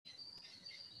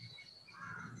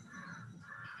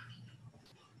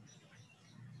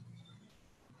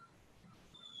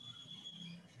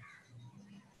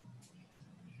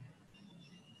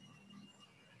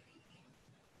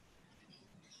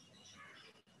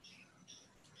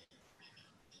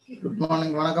Good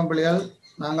morning, வணக்கம் பிள்ளைகள்.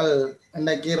 நாங்கள்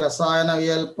இன்றைக்கு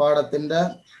ரசாயனவியல் பாடத்தின்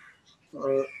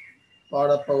ஒரு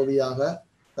பாடப்பகுதியாக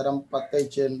தரம் 10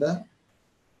 சேர்ந்த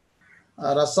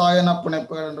ரசாயன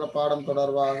பிணைப்புகள் என்ற பாடம்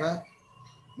தொடர்பாக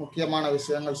முக்கியமான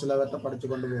விஷயங்கள் சிலவற்றை படித்து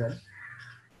கொண்டு போவோம்.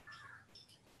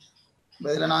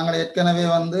 இதில் நாங்கள் ஏற்கனவே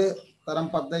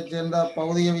தரம் 10 சேர்ந்த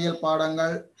பகுதியவியல்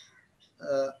பாடங்கள்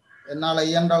என்னால்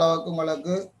இயன்ற அளவுக்கு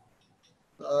உங்களுக்கு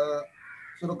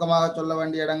சுருக்கமாக சொல்ல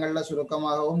வேண்டிய இடங்களில்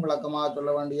சுருக்கமாகவும் விளக்கமாக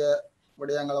சொல்ல வேண்டிய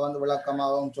விடயங்களை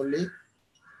விளக்கமாகவும் சொல்லி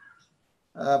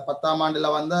 10ஆம் ஆண்டில்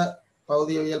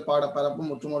பகுதியவியல் பாடப்பரப்பு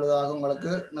முற்றுமுழுதாக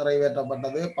உங்களுக்கு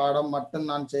நிறைவேற்றப்பட்டது. பாடம் மட்டும்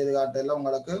நான் செய்து காட்டையில்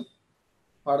உங்களுக்கு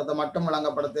பாடத்தை மட்டும்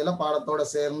விளங்கப்படுத்தையில் பாடத்தோடு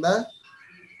சேர்ந்த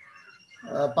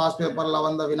பாஸ்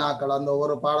பேப்பரில் வினாக்கள் அந்த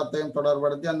ஒரு பாடத்தையும்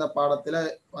தொடர்படுத்தி அந்த பாடத்தில்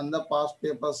பாஸ்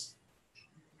பேப்பர்ஸ்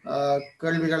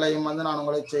கேள்விகளையும் நான்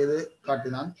உங்களுக்கு செய்து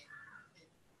காட்டினான்.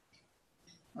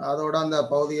 அதோட அந்த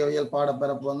பகுதியவியல்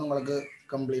பாடப்பரப்பு உங்களுக்கு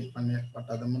கம்ப்ளீட்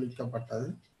பண்ணப்பட்டது, முடிக்கப்பட்டது.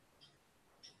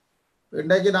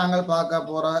 இன்றைக்கு நாங்கள் பார்க்க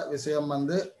போற விஷயம்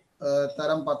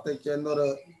தரம் 10 சேர்ந்த ஒரு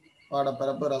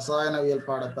பாடப்பரப்பு, ரசாயனவியல்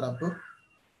பாடப்பரப்பு.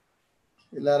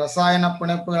 இல்ல ரசாயன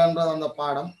பிணைப்புகள் என்ற அந்த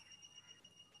பாடம்.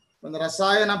 இந்த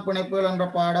ரசாயன பிணைப்புகள் என்ற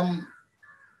பாடம்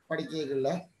படிக்கல.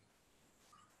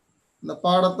 இந்த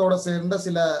பாடத்தோட சேர்ந்த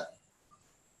சில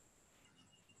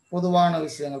பொதுவான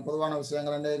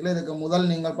விஷயங்கள் இதுக்கு முதல்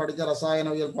நீங்கள் படித்த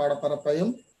ரசாயனவியல்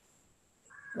பாடப்பரப்பையும்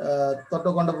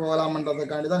தொட்டுக்கொண்டு போகலாம்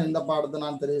என்றதுக்காண்டி தான் இந்த பாடத்தை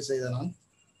நான் தெரிவு செய்தேன். நான்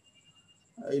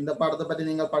இந்த பாடத்தை பற்றி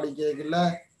நீங்கள் படிக்கல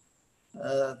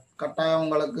கட்டாயம்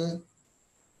உங்களுக்கு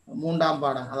 3ஆம்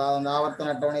பாடம், அதாவது அந்த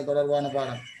ஆவர்த்தன அட்டவணை தொடர்பான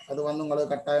பாடம், அது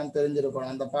உங்களுக்கு கட்டாயம்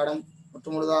தெரிஞ்சிருக்கணும். அந்த பாடம்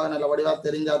முற்றுமுழுதாக நல்ல வடிவாக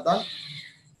தெரிஞ்சாதான்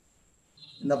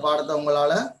இந்த பாடத்தை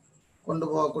உங்களால கொண்டு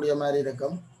போகக்கூடிய மாதிரி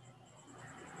இருக்கும்.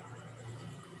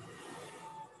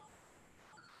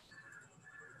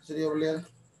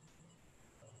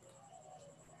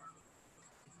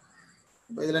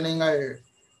 இதில் நீங்கள்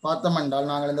பார்த்தமென்றால்,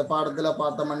 நாங்கள் இந்த பாடத்தில்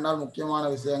பார்த்தமென்றால் முக்கியமான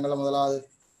விஷயங்களை முதலாவது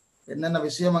என்னென்ன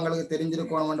விஷயம் எங்களுக்கு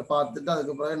தெரிஞ்சிருக்கணும் என்று பார்த்துட்டு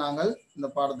அதுக்கு பிறகு நாங்கள் இந்த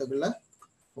பாடத்துக்குள்ள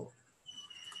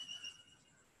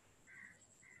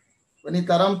நீ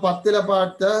தரம் 10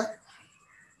 பார்த்த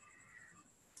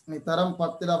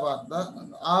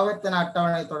ஆவர்த்தன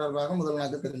அட்டவணை தொடர்பாக முதல்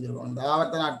உனக்கு தெரிஞ்சிருக்கும். இந்த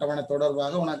ஆவர்த்தன அட்டவணை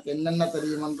தொடர்பாக உனக்கு என்னென்ன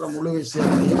தெரியும் என்ற முழு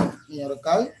விஷயத்தையும் நீ ஒரு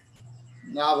கால்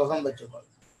ஞாபகம் வச்சுக்கொள்.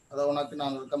 அதை உனக்கு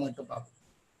நான் இருக்கமிட்டு பார்ப்போம்.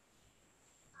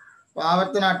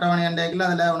 ஆவர்த்தன அட்டவணை என்றைக்குள்ள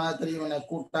அதுல உனக்கு தெரியும்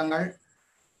கூட்டங்கள்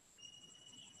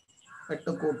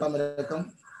 8 கூட்டம் இருக்கும்.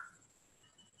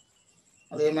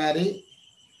 அதே மாதிரி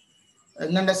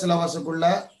எங்கண்ட சிலபஸுக்குள்ள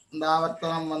இந்த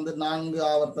ஆவர்த்தனம் 4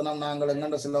 ஆவர்த்தனம் நாங்கள்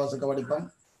எங்கண்ட சிலபஸுக்கு படிப்போம்.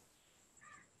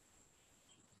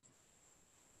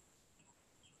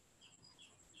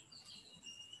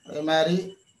 அதே மாதிரி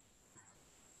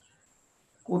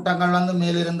கூட்டங்கள்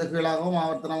மேலிருந்து கீழாகவும்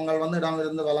ஆவர்த்தனங்கள்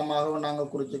இடமிருந்து வலமாகவும்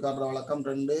நாங்கள் குறித்து காட்டுற வழக்கம்.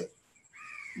 2,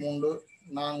 3,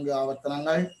 4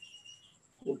 ஆவர்த்தனங்கள்.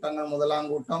 கூட்டங்கள் 1ஆம்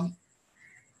கூட்டம்,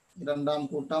 2ஆம்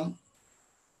கூட்டம்,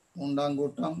 3ஆம்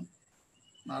கூட்டம்,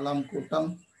 4ஆம் கூட்டம்,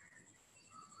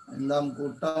 5ஆம்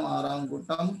கூட்டம், 6ஆம்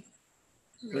கூட்டம்,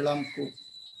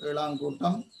 7ஆம்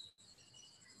கூட்டம்,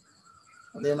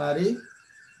 அதே மாதிரி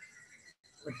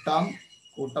 8ஆம்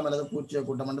கூட்டம் அல்லது பூச்சிய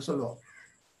கூட்டம் என்று சொல்லுவோம்.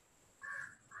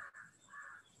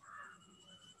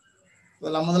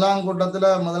 இதில் 1ஆம்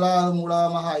கூட்டத்தில் முதலாவது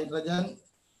மூலமாக ஹைட்ரஜன்,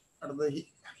 அடுத்து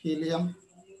ஹீலியம்,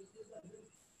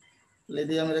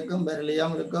 லிதியம் இருக்கும்,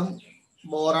 பெரிலியம் இருக்கும்,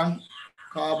 boron,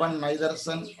 carbon,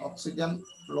 nitrogen, oxygen,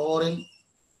 chlorine,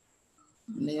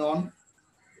 neon,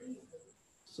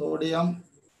 sodium,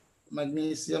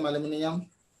 magnesium, aluminium,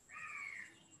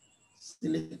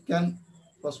 silicon,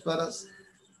 phosphorus,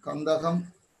 கந்தகம்,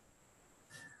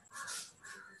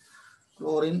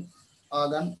 குளோரின்,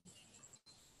 ஆர்கன்,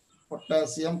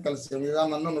 பொட்டாசியம், கல்சியம்.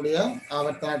 இதுதான் நம்முடைய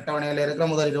ஆவர்த்தன அட்டவணையில் இருக்கிற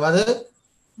முதல் 20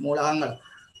 மூலகங்கள்.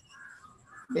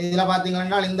 இதில்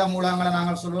பார்த்தீங்கன்னா இந்த மூலகங்களை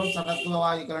நாங்கள் சொல்லுவோம் சடத்துவ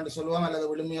வாயுக்கள் என்று சொல்லுவோம், அல்லது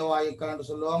விழுமிய வாயுக்கள் என்று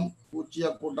சொல்லுவோம், பூச்சிய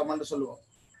கூட்டம் என்று சொல்லுவோம்.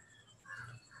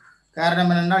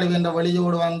 காரணம் என்னென்னால் இவ இந்த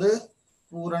வெளியோடு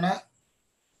பூரண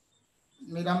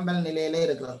நிரம்பல் நிலையிலே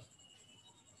இருக்கிறது.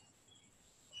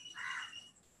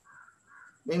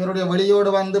 இவருடைய வெளியோடு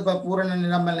இப்ப பூரண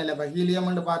நிரம்பல் நிலை. இப்ப ஹீலியம்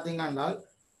என்று பார்த்தீங்கன்னா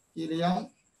ஹீலியம்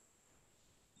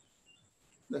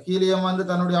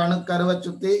தன்னுடைய அணுக்கருவை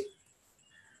சுத்தி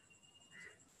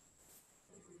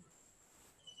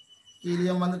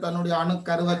தன்னுடைய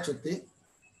அணுக்கருவை சுத்தி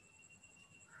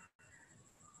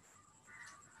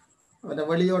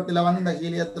வெளியோட்டில இந்த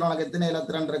ஹீலியத்தில் உனக்கு எத்தனை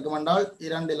இலத்திரன் இருக்கும் என்றால்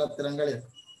 2 இலத்திரன்கள்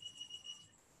இருக்கும்.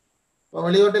 இப்ப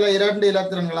வெளியோட்டில 2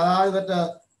 இலத்திரன்கள், அதாவது இவற்ற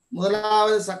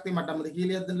முதலாவது சக்தி மட்டம், இது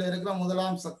ஹீலியத்தில் இருக்கிற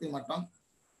முதலாம் சக்தி மட்டம்.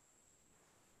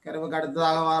 கருவுக்கு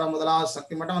அடுத்ததாக வார முதலாவது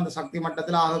சக்தி மட்டம். அந்த சக்தி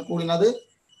மட்டத்தில் ஆக கூடினது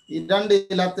 2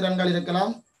 இலத்திரன்கள்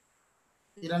இருக்கலாம்.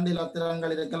 2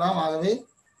 இலத்திரன்கள் இருக்கலாம். ஆகவே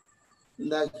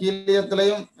இந்த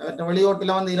ஹீலியத்திலையும்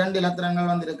வெளியோட்டில 2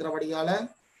 இலத்திரன்கள் இருக்கிறபடியால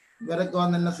இவருக்கு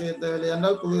என்ன செய்ய தேவையில்லை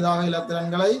என்றால் புதிதாக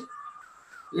இலத்திரன்களை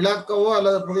இழக்கவோ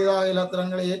அல்லது புதிதாக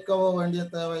இலத்திரன்களை ஏற்கவோ வேண்டிய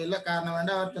தேவையில்லை. காரணம்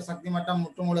வேண்டாம், அவற்றை சக்தி மட்டம்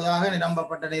முற்றுமுழுதாக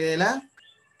நிரம்பப்பட்ட நிலையில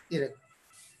இருக்கு.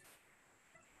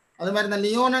 அது மாதிரி இந்த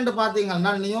நியோன் என்று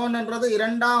பார்த்தீங்கன்னா, நியோன் என்றது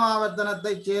 2ஆம்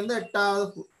ஆவர்த்தனத்தை சேர்ந்த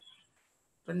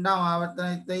 2ஆம்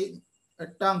ஆவர்த்தனத்தை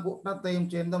 8ஆம் கூட்டத்தையும்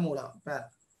சேர்ந்த மூலகம்.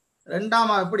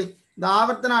 2ஆம் எப்படி இந்த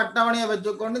ஆவர்த்தன அட்டவணையை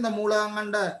வச்சுக்கொண்டு இந்த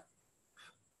மூலகங்கண்ட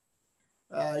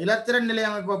இலத்திரன்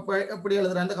நிலையமைப்பு எப்படி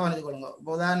எழுதுறான்னு கவனிச்சு கொள்ளுங்க.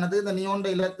 உதாரணத்துக்கு இந்த நியோன்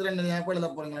இலத்திரன் நிலையமைப்பு எழுத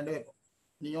போறீங்களாண்டு வைப்போம்.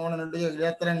 நியோனுடைய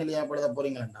இலத்திரன் நிலையமைப்பு எழுத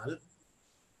போறீங்க என்றால்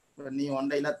நியோன்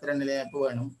இலத்திரன் நிலையமைப்பு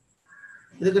வேணும்.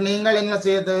 இதுக்கு நீங்கள் என்ன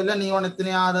செய்ய தேவையில்லை, நியோன்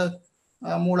எத்தனையாவது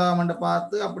மூலகம் என்று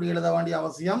பார்த்து அப்படி எழுத வேண்டிய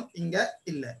அவசியம் இங்க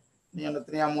இல்லை. நியோன்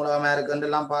எத்தனையா மூலகமா இருக்குன்னு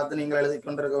எல்லாம் பார்த்து நீங்கள் எழுதி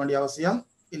கொண்டிருக்க வேண்டிய அவசியம்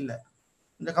இல்லை.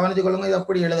 இந்த கவனிச்சு கொள்ளுங்க. இது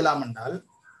எப்படி எழுதலாம் என்றால்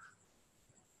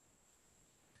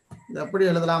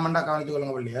கவனிச்சு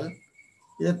கொள்ளுங்க பிள்ளைகள்.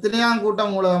 இது எத்தனையாம்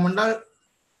கூட்டம் மூலகம் என்றால்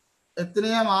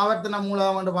எத்தனையாம் ஆவர்த்தன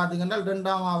மூலகம் என்று பார்த்தீங்கன்னா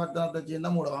 2ஆம் ஆவர்த்தனத்தை சேர்ந்த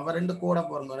மூலகம். அவ 2 கூட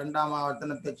போறோங்க. 2ஆம்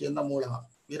ஆவர்த்தனத்தை சேர்ந்த மூலகம்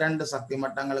 2 சக்தி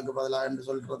மட்டங்களுக்கு பதிலாக என்று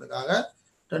சொல்றதுக்காக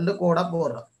 2 கூட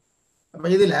போடுறோம். அப்ப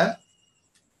இதுல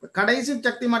கடைசி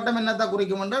சக்தி மட்டம் என்னத்தை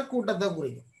குறிக்கும் என்றால் கூட்டத்தை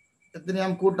குறிக்கும்.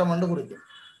 எத்தனையாம் கூட்டம் என்று குறிக்கும்.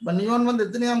 இப்ப நியோன்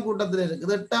எத்தனையாம் கூட்டத்திலே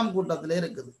இருக்குது, 8ஆம் கூட்டத்திலே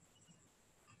இருக்குது.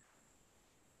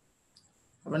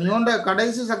 அப்ப நியோன்ட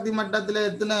கடைசி சக்தி மட்டத்திலே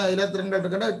எத்தனை இலத்திரன்கள்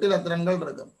இருக்குன்னா 8 இலத்திரன்கள்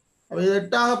இருக்கும். அப்ப இது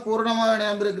 8ஆக பூர்ணமாக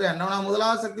நிரம்பியிருக்கிறேன். நான்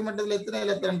முதலாவது சக்தி மட்டத்தில் எத்தனை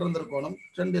இலத்திரன் இருந்திருக்கணும்,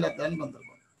 2 இலத்திரன்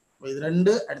வந்திருக்கணும். இது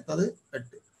 2 அடுத்தது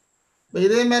 8. இப்ப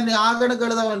இதே மாதிரி நீ ஆகனுக்கு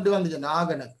எழுத வேண்டி வந்துச்சுன்னா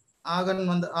ஆகனை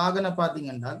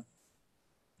பார்த்தீங்கன்னா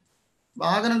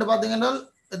ஆகன் பார்த்தீங்கன்னா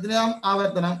எத்தனையாம்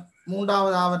ஆவர்த்தனம்,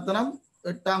 3ஆவது ஆவர்த்தனம்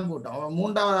 8ஆம் கூட்டம்.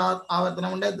 3ஆவது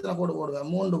ஆவர்த்தனம் எத்தனை கோடு போடுவேன்,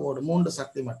 3 கோடு, 3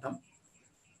 சக்தி மட்டம்.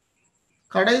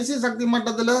 கடைசி சக்தி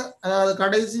மட்டத்துல அதாவது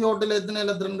கடைசி ஓட்டில் எத்தனை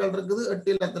இலத்திரன்கள் இருக்குது, 8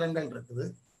 இலத்திரன்கள் இருக்குது.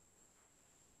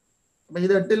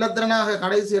 இது 8 இலத்திரனாக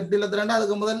கடைசி 8 இலத்திரன்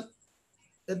அதுக்கு முதல்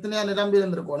எத்தனையா நிரம்பி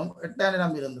இருந்திருக்கணும், 8ஆ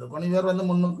நிரம்பி இருந்திருக்கணும். இவர்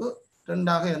முன்னுக்கு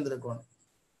 2ஆக இருந்திருக்கணும்.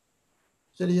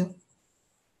 சரியோ?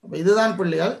 அப்ப இதுதான்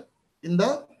பிள்ளைகள் இந்த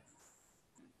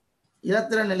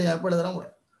இலத்திரன் நிலையமைப்பு எழுதுற முறை.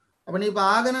 அப்ப நீ இப்ப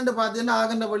ஆகனன்னு பார்த்தீங்கன்னா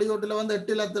ஆகன வெளியோட்டுல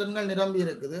 8 இலத்திரன்கள் நிரம்பி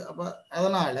இருக்குது. அப்ப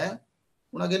அதனால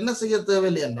உனக்கு என்ன செய்ய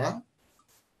தேவையில்லை என்றா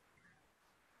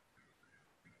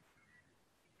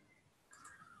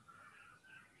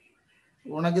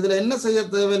உனக்கு இதுல என்ன செய்ய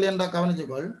தேவையில்லை என்றா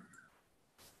கவனிச்சுக்கொள்.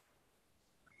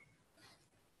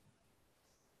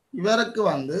 இவருக்கு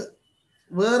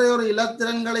வேற ஒரு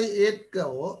இலத்திரன்களை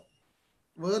ஏற்கவோ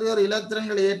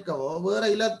வேற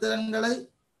இலத்திரன்களை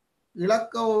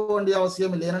இழக்கவோ வேண்டிய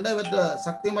அவசியம் இல்லை. ஏனென்றால் இவற்ற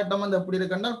சக்தி மட்டம் எப்படி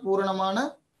இருக்குன்னா பூரணமான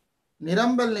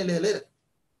நிரம்பல் நிலையில இருக்கு.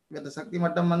 இவற்ற சக்தி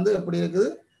மட்டம் எப்படி இருக்குது,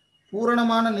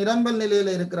 பூரணமான நிரம்பல்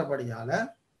நிலையில இருக்கிறபடியால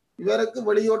இவருக்கு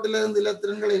வெளியோட்டிலிருந்து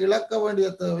இலத்திரன்களை இழக்க வேண்டிய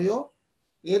தேவையோ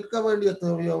ஏற்க வேண்டிய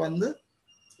தேவையோ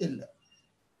இல்லை.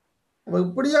 அப்ப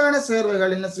இப்படியான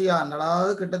சேர்வைகள் என்ன செய்ய,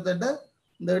 அதாவது கிட்டத்தட்ட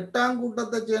இந்த 8ஆம்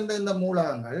கூட்டத்தை சேர்ந்த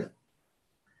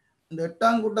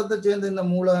இந்த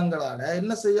மூலகங்களால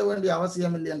என்ன செய்ய வேண்டிய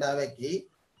அவசியம் இல்லை என்ற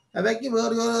அவைக்கு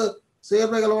வேறு ஒரு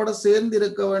சேர்வைகளோட சேர்ந்து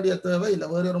இருக்க வேண்டிய தேவை இல்லை.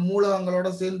 வேறு ஒரு மூலகங்களோட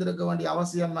சேர்ந்து இருக்க வேண்டிய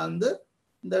அவசியம்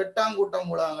இந்த 8ஆம் கூட்ட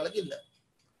மூலகங்களுக்கு இல்லை.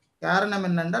 காரணம்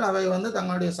என்னென்றால் அவை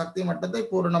தங்களுடைய சக்தி மட்டத்தை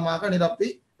பூரணமாக நிரப்பி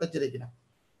வச்சிருக்கிறார்.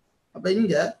 அப்ப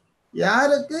இங்க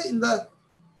யாருக்கு இந்த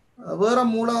வேற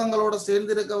மூலகங்களோட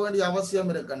சேர்ந்து இருக்க வேண்டிய அவசியம்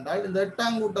இருக்கின்றால் இந்த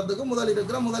 8ஆம் கூட்டத்துக்கு முதல்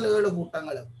 7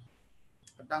 கூட்டங்கள்,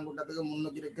 8ஆம் கூட்டத்துக்கு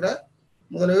முன்னுக்கு இருக்கிற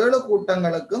முதல் 7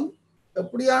 கூட்டங்களுக்கும்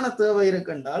எப்படியான தேவை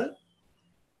இருக்கின்றால்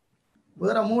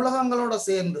வேற மூலகங்களோட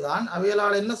சேர்ந்துதான்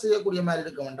அவைகளால் என்ன செய்யக்கூடிய மாதிரி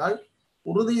இருக்கும் என்றால்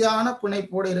உறுதியான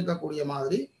பிணைப்போடு இருக்கக்கூடிய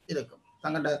மாதிரி இருக்கும்.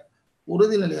 தங்கட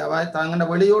உறுதி நிலையாவ தங்கட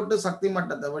வெளியோட்டு சக்தி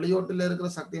மட்டத்தை, வெளியோட்டில்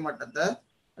இருக்கிற சக்தி மட்டத்தை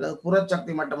அல்லது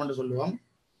புறச்சக்தி மட்டம் என்று சொல்லுவோம்,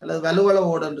 அல்லது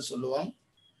வலுவளவோடு என்று சொல்லுவோம்.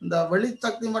 இந்த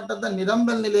வெளிச்சக்தி மட்டத்தை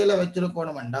நிரம்பல் நிலையில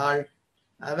வச்சிருக்கணும் என்றால்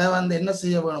அவை என்ன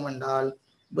செய்ய வேணும் என்றால்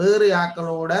வேறு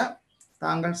ஆக்களோட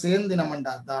தாங்கள் சேர்ந்தினம்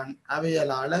என்றால் தான்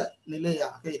அவைகளால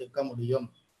நிலையாக இருக்க முடியும்.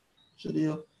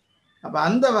 சரியோ? அப்ப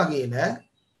அந்த வகையில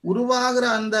உருவாகிற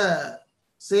அந்த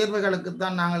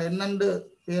சேர்வைகளுக்குத்தான் நாங்கள் என்னென்று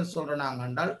பேர் சொல்றாங்க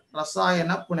என்றால்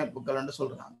ரசாயன பிணைப்புகள் என்று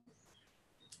சொல்றாங்க.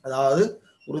 அதாவது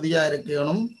உறுதியா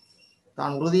இருக்கணும்,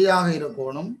 தான் உறுதியாக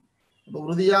இருக்கணும். இப்ப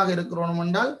உறுதியாக இருக்கணும்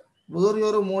என்றால் வேறு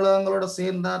ஒரு மூலகங்களோட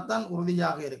சேர்ந்தால்தான்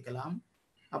உறுதியாக இருக்கலாம்.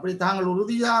 அப்படி தாங்கள்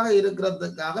உறுதியாக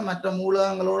இருக்கிறதுக்காக மற்ற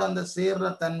மூலகங்களோடு அந்த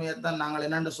சேர்ற தன்மையைத்தான் நாங்கள்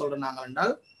என்னென்று சொல்றாங்க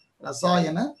என்றால்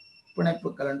ரசாயன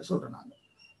பிணைப்புகள் என்று சொல்றாங்க.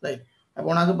 ரைட். அப்போ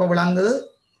உனக்கு இப்ப விளங்குது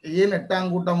ஏன்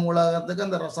 8ஆம் கூட்ட மூலகத்துக்கு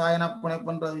அந்த ரசாயன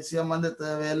பிணைப்புன்ற விஷயம் வந்து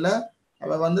தேவையில்லை.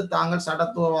 அவை வந்து தாங்கள்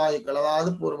சடத்துவ வாயுக்கள்,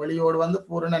 அதாவது வெளியோடு வந்து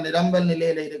பூரண நிரம்பல்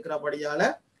நிலையில இருக்கிறபடியால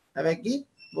அவைக்கு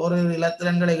ஒரு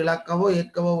இலத்திரன்களை இழக்கவோ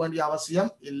ஏற்கவோ வேண்டிய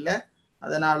அவசியம் இல்லை.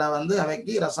 அதனால வந்து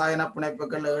அவைக்கு ரசாயன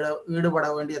பிணைப்புகள் ஈடுபட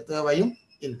வேண்டிய தேவையும்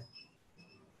இல்லை.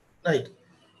 ரைட்.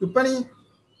 இப்ப நீ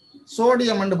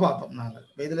சோடியம் என்று பார்ப்போம். நாங்கள்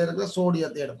இதுல இருக்கிற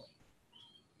சோடியத்தை எடுப்போம்.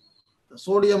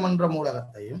 சோடியம் என்ற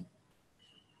மூலகத்தையும்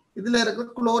இதுல இருக்கிற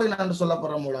குளோரின் என்று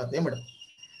சொல்லப்படுற மூலகத்தையும் எடுப்போம்.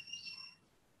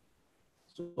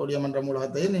 சோடியம் என்ற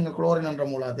மூலகத்தையும் நீங்க குளோரின் என்ற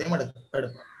மூலகத்தையும்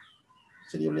எடுப்போம்.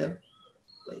 சரி இல்லையா?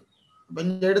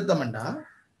 இங்க எடுத்தோம்டா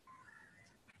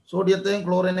சோடியத்தையும்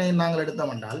குளோரினையும் நாங்கள்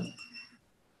எடுத்தோம் என்றால்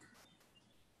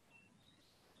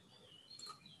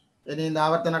இனி இந்த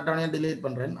ஆவர்த்தன அட்டவணையை டிலீட்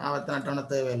பண்றேன். ஆவர்த்தன அட்டவணை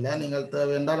தேவையில்லை. நீங்கள்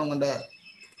தேவை என்றால் உங்களோட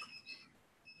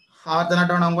ஆவர்த்தன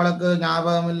அட்டவணை உங்களுக்கு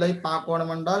ஞாபகம் இல்லை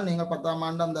பார்க்கணும் என்றால் நீங்கள் 10ஆம்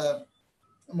ஆண்டு அந்த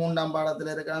 3ஆம்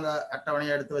பாடத்தில் இருக்கிற அந்த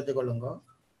அட்டவணையை எடுத்து வச்சுக்கொள்ளுங்க.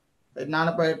 நான்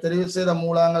இப்ப தெரிவு செய்த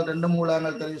மூலகங்கள் 2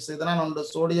 மூலகங்கள் தெரிவு செய்தான். ஒன்று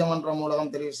சோடியம் என்ற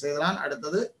மூலகம் தெரிவு செய்தான்,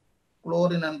 அடுத்தது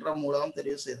குளோரின் என்ற மூலகம்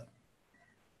தெரிவு செய்தான்.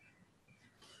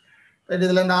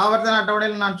 இதுல இந்த ஆவர்த்தன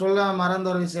அட்டவணையில் நான் சொல்ல மறந்த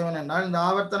ஒரு விஷயம் என்னென்றால், இந்த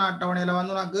ஆவர்த்தன அட்டவணையில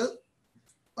வந்து உனக்கு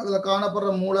அதுல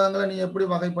காணப்படுற மூலகங்களை நீ எப்படி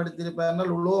வகைப்படுத்தி இருப்பீர்கள்?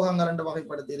 உலோகங்கள் என்று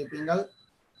வகைப்படுத்தி இருப்பீங்கள்,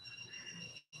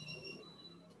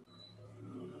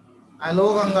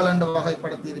 அலோகங்கள் என்று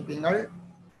வகைப்படுத்தி இருப்பீங்கள்,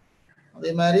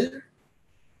 அதே மாதிரி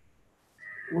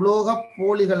உலோக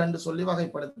போலிகள் என்று சொல்லி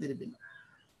வகைப்படுத்தி இருப்பீங்க.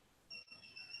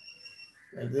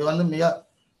 இது வந்து மிக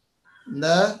இந்த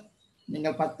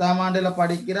நீங்கள் 10ஆம் ஆண்டுல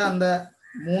படிக்கிற அந்த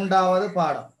 3வது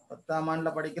பாடம், 10ஆம்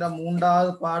ஆண்டுல படிக்கிற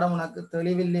 3வது பாடம் உனக்கு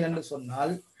தெளிவில்லை என்று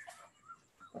சொன்னால்,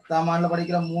 10ஆம் ஆண்டுல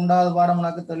படிக்கிற 3வது பாடம்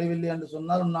உனக்கு தெளிவில்லை என்று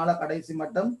சொன்னால் உன்னால கடைசி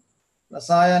மட்டும்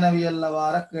ரசாயனவியல்ல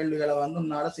வார கேள்விகளை வந்து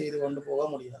உன்னால செய்து கொண்டு போக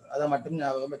முடியாது. அதை மட்டும்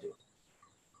ஞாபகம் வச்சுக்கோ.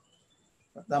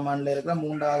 10ஆம் ஆண்டுல இருக்கிற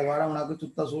 3வது பாடம் உனக்கு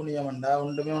சுத்த சூனியம் என்றா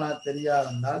ஒன்றுமே உனக்கு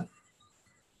தெரியாதென்றால்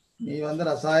நீ வந்து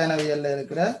ரசாயனவியல்ல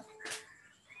இருக்கிற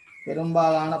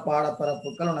பெரும்பாலான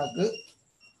பாடப்பரப்புகள் உனக்கு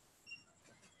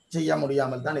செய்ய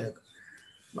முடியாமல் தான் இருக்கு.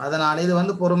 அதனால இது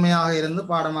வந்து பொறுமையாக இருந்து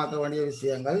பாடமாக்க வேண்டிய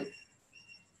விஷயங்கள்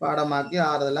பாடமாக்கி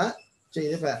ஆறுதலா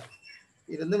செய்து பேர்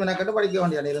இருந்து வினக்கட்டு படிக்க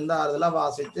வேண்டிய இருந்து ஆறுதலா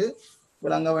வாசித்து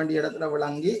விளங்க வேண்டிய இடத்துல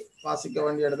விளங்கி வாசிக்க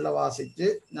வேண்டிய இடத்துல வாசித்து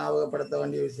ஞாபகப்படுத்த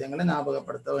வேண்டிய விஷயங்களை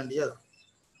ஞாபகப்படுத்த வேண்டியது.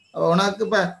 உனக்கு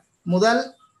இப்ப முதல்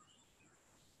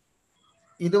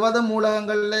 20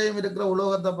 மூலகங்கள்லயும் இருக்கிற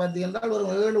உலோகத்தை பத்தி என்றால் ஒரு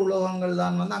 7 உலோகங்கள்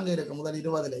தான் வந்து அங்க இருக்கு. முதல்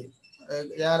 20லயும்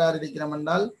யார் யார் இருக்கிறோம்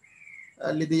என்றால்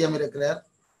லிதியம் இருக்கிறார்,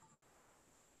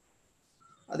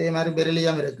 அதே மாதிரி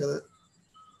பெரிலியம் இருக்குது,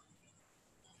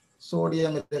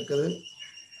 சோடியம் இருக்குது,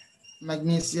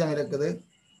 மெக்னீசியம் இருக்குது,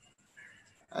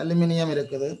 அலுமினியம்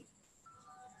இருக்குது,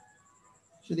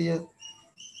 சரியா?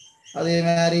 அதே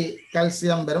மாதிரி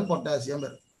கால்சியம் பெறும், பொட்டாசியம்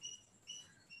பெறும்.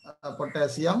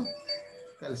 பொட்டாசியம்,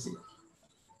 கால்சியம்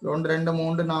 1 2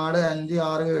 3 4 5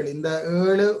 6 7 இந்த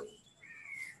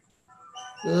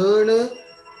 7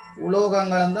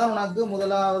 உலோகங்கள் தான் உனக்கு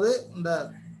முதலாவது இந்த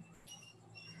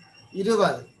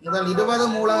 20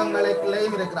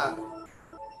 மூலகங்களுக்குள்ளேயும் இருக்கிறார்கள்.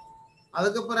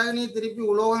 அதுக்கு பிறகு நீ திருப்பி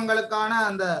உலோகங்களுக்கான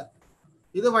அந்த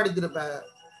இது படிச்சிருப்ப,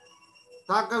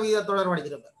 தாக்க வீத தொடர்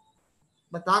படிச்சிருப்ப.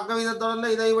 இப்ப தாக்க வீத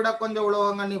தொடர்ல இதை விட கொஞ்சம்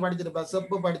உலோகங்கள் நீ படிச்சிருப்ப.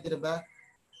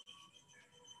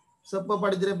 செப்பு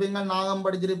படிச்சிருப்பீங்க, நாகம்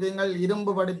படிச்சிருப்பீங்க,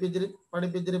 இரும்பு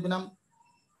படிப்பிச்சிருப்பினம்.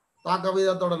 தாக்க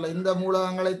வீத தொடர்ல இந்த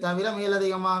மூலகங்களை தவிர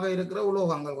மேலதிகமாக இருக்கிற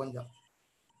உலோகங்கள் கொஞ்சம்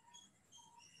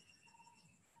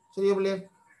சரியா பிள்ளையே?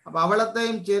 அப்ப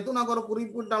அவலத்தையும் சேர்த்து உனக்கு ஒரு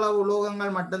குறிப்பிட்ட அளவு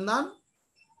உலோகங்கள் மட்டும்தான்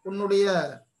உன்னுடைய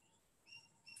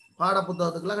பாட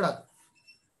புத்தகத்துக்குள்ள கிடக்கும்.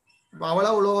 அப்ப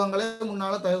அவ்வளவு உலோகங்களை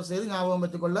முன்னால தயவு செய்து ஞாபகம்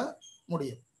வச்சுக்கொள்ள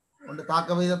முடியும். ஒன்று தாக்க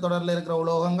வீத தொடர்ல இருக்கிற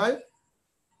உலோகங்கள்,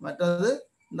 மற்றது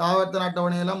இந்த ஆவர்த்தன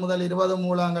அட்டவணையெல்லாம் முதல் 20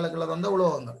 மூலகங்களுக்குள்ள வந்த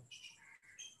உலோகங்கள்.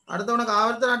 அடுத்து உனக்கு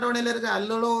ஆவர்த்தன அட்டவணையில இருக்க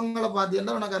அல்லுலோகங்களை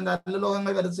பார்த்தீங்கன்னா உனக்கு அந்த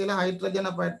அல்லுலோகங்கள் வரிசையில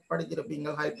ஹைட்ரஜனை படிச்சிருப்பீங்க.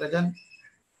 ஹைட்ரஜன்,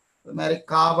 அது மாதிரி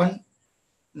carbon,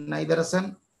 nitrogen,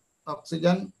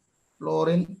 oxygen,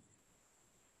 chlorine,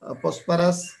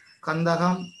 phosphorus,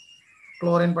 கந்தகம்,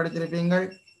 குளோரின் படிச்சிருப்பீங்கள்.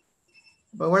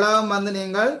 இவ்வளவு வந்து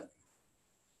நீங்கள்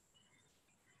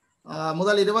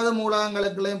முதல் 20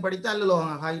 மூலகங்களுக்குள்ளையும் படித்த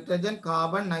அல்லுலோகங்கள் hydrogen,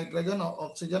 carbon, nitrogen,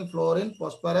 oxygen, chlorine,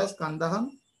 phosphorus, கந்தகம்,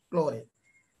 குளோரின்.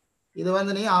 இது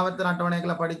வந்து நீ ஆவர்த்தன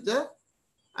அட்டவணைகளை படித்த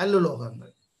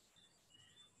அல்லுலோகங்கள்.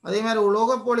 அதே மாதிரி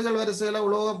உலோக போலிகள் வரிசையில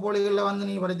உலோக போலிகள்ல வந்து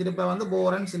நீ படிச்சிருப்ப வந்து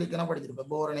போரன், சிலிக்கனை படிச்சிருப்ப.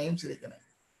 போரனையும் சிலிக்கனை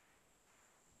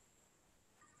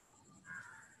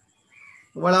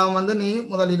இவ்வளவு வந்து நீ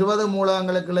முதல் 20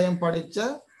 மூலகங்களுக்குள்ளையும் படிச்ச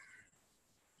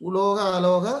உலோக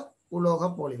அலோக உலோக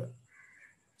போலிகள்.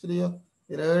 சரியா?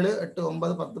 7 8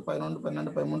 9 10 11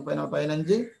 12 13 14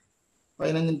 15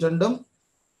 15 2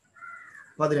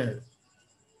 17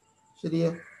 சரியா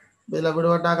இதில்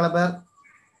விடுபட்டாக்களை பேர்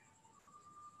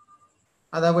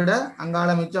அதை விட அங்காள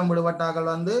மிச்சம்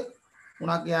விடுபட்டாக்கள் வந்து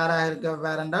உனக்கு யாராக இருக்க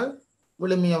பேர் என்றால்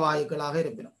விழுமிய வாயுக்களாக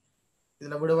இருப்பினும்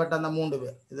இதில் விடுபட்ட அந்த 3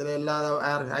 பேர் இதில் இல்லாத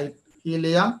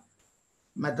ஹீலியம்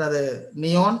மற்றது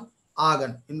நியோன்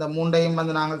ஆகன் இந்த 3ஐயும்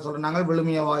வந்து நாங்கள் சொல்றாங்க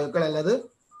விழுமிய வாயுக்கள் அல்லது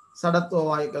சடத்துவ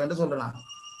வாயுக்கள் என்று சொல்றாங்க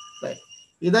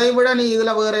இதை விட நீ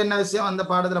இதுல வேற என்ன விஷயம் அந்த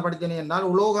பாடத்துல படிச்சனி என்றால்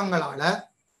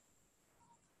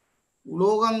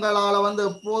உலோகங்களால வந்து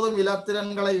எப்போதும்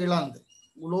இலத்திரன்களை இழந்து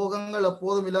உலோகங்கள்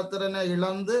எப்போதும் இலத்திரனை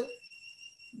இழந்து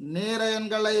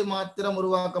நேரயன்களை மாத்திரம்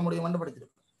உருவாக்க முடியும் என்று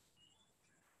படிச்சிருக்க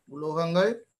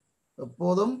உலோகங்கள்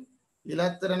எப்போதும்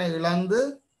இலத்திரனை இழந்து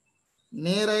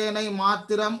நேரையனை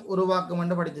மாத்திரம் உருவாக்கும்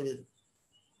என்று படிச்சது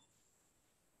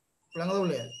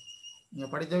இல்லையா நீங்க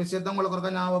படித்த விஷயத்த உங்களுக்கு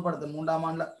ஒரு ஞாபகப்படுத்து 3ஆம்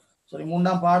ஆண்டுல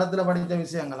 3ஆம் பாடத்துல படித்த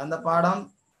விஷயங்கள் அந்த பாடம்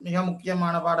மிக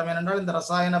முக்கியமான பாடம் ஏனென்றால் இந்த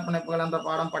ரசாயன பிணைப்புகள் என்ற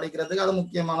பாடம் படிக்கிறதுக்கு அது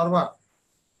முக்கியமான ஒரு பாடம்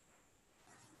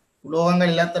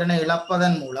உலோகங்கள் இலத்திரனை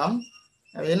இழப்பதன் மூலம்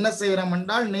என்ன செய்யறோம்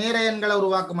என்றால் நேரையன்களை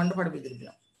உருவாக்கும் என்று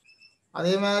படிப்பிச்சிருக்கிறோம்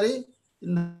அதே மாதிரி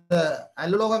இந்த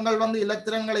அல்லுலோகங்கள் வந்து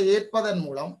இலத்திரன்களை ஏற்பதன்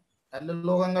மூலம்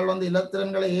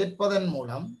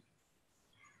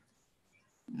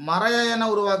மறையன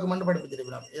உருவாக்கும் என்று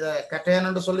படிப்பிச்சிருக்கிறோம் இதை கட்டையன்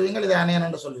என்று சொல்லுவீங்க இதை அணையன்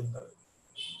என்று சொல்லுவீங்க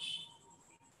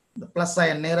இந்த பிளஸ்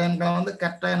அயன் நேரயன்களை வந்து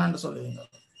கட்டையன் என்று சொல்லுவீங்க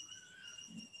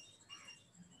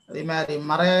அதே மாதிரி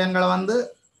மறையன்களை வந்து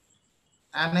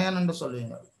அணையன் என்று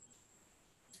சொல்லுவீங்க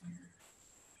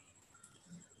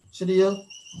சரியோ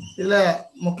இதுல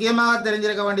முக்கியமாக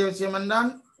தெரிஞ்சிருக்க வேண்டிய விஷயம் என்றால்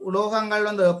உலோகங்கள்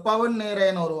வந்து எப்பவும்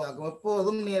நேரையனை உருவாக்கும்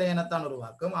எப்போதும் நேரையனைத்தான்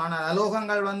உருவாக்கும் ஆனால்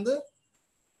அலோகங்கள் வந்து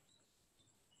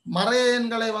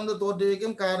மறையன்களை வந்து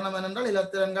தோற்றுவிக்கும் காரணம் என்னென்றால்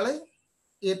இலத்திரன்களை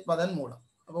ஏற்பதன் மூலம்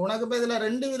அப்ப உனக்கு இப்ப இதுல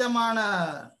 2 விதமான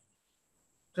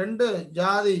 2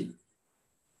 ஜாதி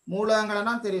மூலகங்களை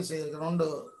நான் தெரிவு செய்திருக்கிறேன் ஒன்று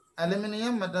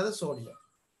அலுமினியம் மற்றது சோடியம்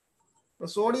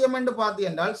சோடியம் என்று பார்த்தி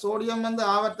என்றால் சோடியம் வந்து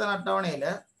ஆவர்த்தன அட்டவணையில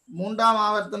 3ஆம்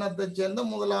ஆவர்த்தனத்தை சேர்ந்த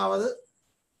முதலாவது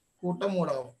கூட்ட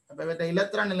மூலகம் அப்ப இவற்றை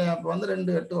இலத்திரன் நிலையம் வந்து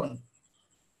 2 8 1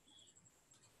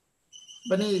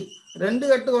 இப்ப நீ 2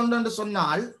 8 1 என்று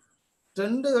சொன்னால்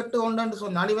 2 8 1 என்று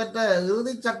சொன்னால் இவற்றை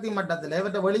இறுதி சக்தி மட்டத்தில்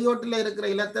இவற்றை வெளியோட்டில் இருக்கிற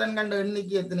இலத்திரன்கள்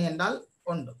எண்ணிக்கை எத்தனை என்றால்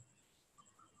 1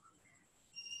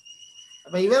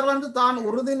 அப்ப இவர் வந்து தான்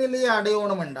உறுதி நிலையை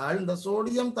அடையணும் என்றால் இந்த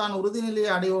சோடியம் தான் உறுதி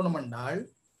நிலையை அடையணும் என்றால்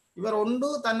இவர் ஒன்று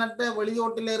தன்னட்ட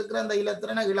வெளியோட்டில் இருக்கிற இந்த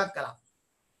இலத்திரனை இழக்கலாம்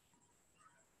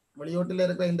வெளியோட்டில்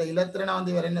இருக்கிற இந்த இலத்திரனை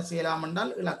வந்து இவர் என்ன செய்யலாம்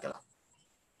என்றால் இழக்கலாம்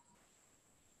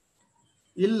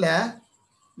இல்ல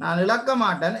நான் இழக்க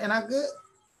மாட்டேன் எனக்கு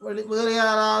வேறு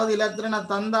யாராவது இலத்திரனை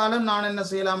தந்தாலும் நான் என்ன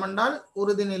செய்யலாம் என்றால்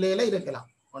உறுதி நிலையில இருக்கலாம்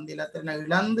ஒன்று இலத்திரனை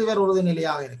இழந்து இவர் உறுதி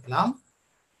நிலையாக இருக்கலாம்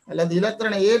அல்லது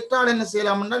இலத்திரனை ஏற்றால் என்ன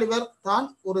செய்யலாம் என்றால் இவர் தான்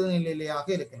உறுதி நிலையாக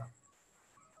இருக்கலாம்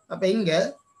அப்ப இங்க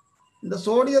இந்த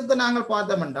சோடியத்தை நாங்கள்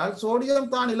பார்த்தோம் என்றால்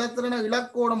சோடியம் தான் இலத்திரனை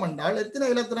இழக்கணும் என்றால் எத்தனை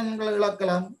இலத்திரன்களை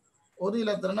இழக்கலாம் ஒரு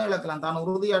இலத்திரனை இழக்கலாம் தான்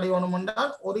உறுதி அடையணும்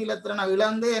என்றால் ஒரு இலத்திரனை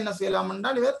இழந்து என்ன செய்யலாம்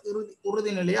என்றால் இவர்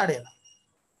உறுதி நிலையை அடையலாம்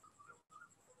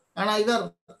ஆனா இவர்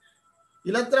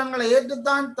இலத்திரன்களை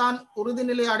ஏற்றுத்தான் தான் உறுதி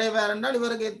நிலை அடைவார் என்றால்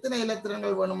இவருக்கு எத்தனை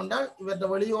இலத்திரன்கள் வேணும் என்றால் இவற்றை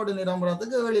வெளியோடு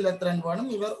நிரம்புறதுக்கு 7 இலத்திரன்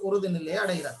வேணும் இவர் உறுதி நிலையை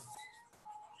அடைகிறார்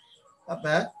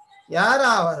அப்ப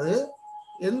யாராவது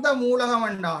எந்த மூலகம்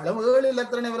என்றாலும் 7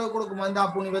 இலத்திரனை இவருக்கு கொடுக்குமா இந்த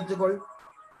அப்பூ நீ வச்சுக்கொள்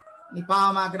நீ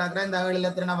பாவமா கிடக்குற இந்த 7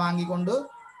 இலத்திரனை வாங்கி கொண்டு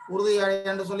உறுதி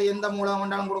அடையன்னு சொல்லி எந்த மூலகம்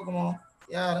என்றாலும் கொடுக்குமோ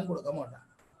யாரும் கொடுக்க மாட்டாங்க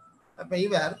அப்ப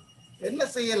இவர் என்ன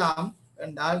செய்யலாம்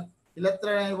என்றால்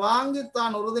இலத்திரனை வாங்கி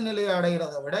தான் உறுதி நிலையை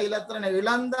அடைகிறதை விட இலத்திரனை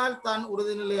இழந்தால் தான்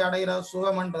உறுதி நிலையை அடைகிற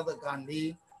சுகம் என்றதுக்காண்டி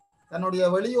தன்னுடைய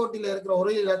வெளியோட்டில் இருக்கிற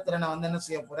ஒரு இலத்திரனை வந்து என்ன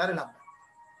செய்ய போறார் இழப்பார்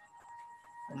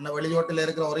வெளியோட்டில்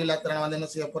இருக்கிற ஒரு இலத்திரனை வந்து என்ன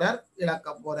செய்ய போறார்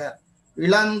இழக்க போறார்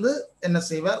இழந்து என்ன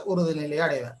செய்வார் உறுதி நிலையை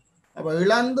அடைவார் அப்ப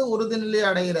இழந்து உறுதி நிலையை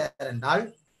அடைகிறார் என்றால்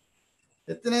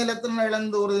எத்தனை இலத்திரனை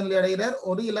இழந்து உறுதி நிலை அடைகிறார்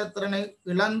ஒரு இலத்திரனை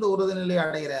இழந்து உறுதி நிலை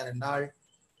அடைகிறார் என்றால்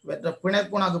இவற்றை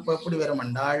பிணைப்புணக்கு இப்ப எப்படி வரும்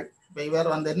என்றால் இப்ப இவர்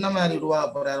வந்து என்ன மாதிரி உருவாக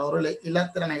போறார் ஒரு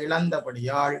இலத்திரனை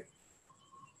இழந்தபடியால்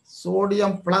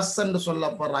சோடியம் பிளஸ் என்று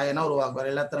சொல்லப்படுற அயனை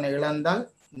உருவாக்குவார் இலத்திரனை இழந்தால்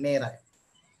நேராய்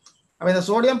அப்ப இந்த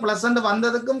சோடியம் பிளஸ் என்று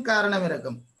வந்ததுக்கும் காரணம்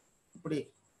இருக்கும் இப்படி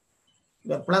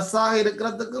இவர் பிளஸ் ஆக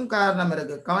இருக்கிறதுக்கும் காரணம்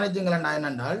இருக்கு கவனிச்சுங்களா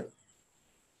என்னென்றால்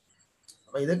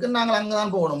இதுக்கு நாங்கள்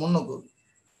அங்கதான் போகணும் முன்னுக்கு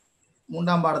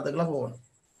 3ஆம் பாடத்துக்குள்ள போகணும்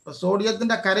இப்ப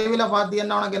சோடியத்தின் கருவில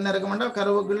பார்த்தீங்கன்னா உனக்கு என்ன இருக்கும் என்றால்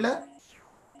கருவுக்குள்ள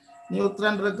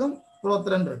நியூட்ரன் இருக்கும்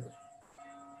புரோத்திரன் இருக்கும்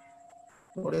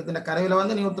சோடியத்தின் கருவில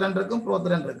வந்து நியூட்ரன் இருக்கும்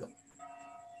புரோத்திரன் இருக்கும்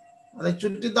அதை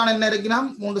சுற்றித்தான் என்ன இருக்கலாம்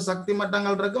 3 சக்தி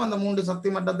மட்டங்கள் இருக்கும் அந்த 3 சக்தி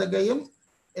மட்டத்துக்கையும்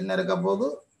என்ன இருக்க போது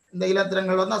இந்த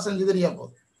இலத்திரங்கள் வந்து அசைஞ்சு தெரிய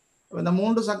போகுது இந்த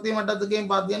 3 சக்தி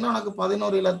மட்டத்துக்கையும் பார்த்தீங்கன்னா உனக்கு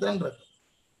 11 இலத்திரன் இருக்கு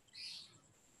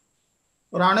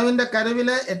ஒரு அணுவின்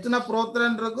கருவில எத்தனை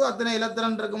புரோத்திரன் இருக்கோ அத்தனை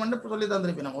இலத்திரன் இருக்கும்னு சொல்லி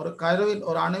தந்திருப்போம். ஒரு கருவில்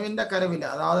ஒரு அணுவின் கருவில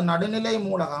அதாவது நடுநிலை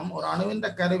மூலகம் ஒரு அணுவின்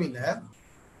கருவில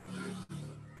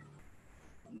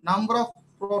நம்பர் ஆஃப்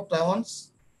புரோட்டான்ஸ்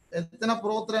எத்தனை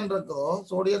புரோத்திரன் இருக்கோ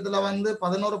சோடியத்துல வந்து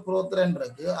 11 புரோத்திரன்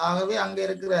இருக்கு. ஆகவே அங்க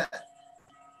இருக்கிற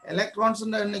எலக்ட்ரான்ஸ்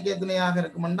எண்ணிக்கை எத்தனையாக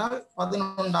இருக்கும் என்றால்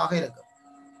 11ஆக இருக்கும்.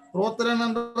 புரோத்திரன்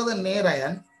என்றது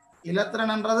நேரயன்,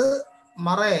 இலத்திரன் என்றது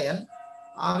மறையன்.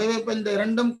 ஆகவே இப்ப இந்த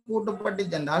இரண்டும் கூட்டுப்பட்டு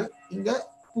சென்றால் இங்க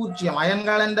 0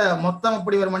 அயன்கள் என்ற மொத்தம்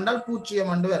எப்படி வரும் என்றால்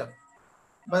 0 என்று வரும்.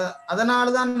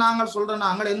 அதனால்தான் நாங்கள் சொல்றோம்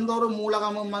நாங்கள் எந்த ஒரு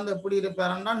மூலகமும் வந்து எப்படி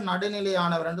இருப்பார் என்றால்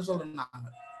நடுநிலையானவர் என்று சொல்றோம்.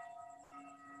 நாங்கள்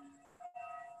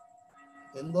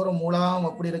எந்த ஒரு மூலகமும்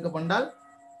எப்படி இருக்க பண்ணால்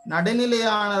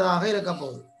நடுநிலையானதாக இருக்க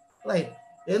போகுது. ரைட்.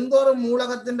 எந்த ஒரு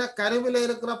மூலகத்தின் கருவில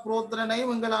இருக்கிற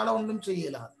புரோத்திரனையும் எங்களால ஒன்றும்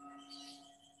செய்யலாது.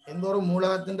 எந்த ஒரு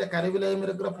மூலகத்தின் கருவிலையும்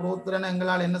இருக்கிற புரோத்திரனை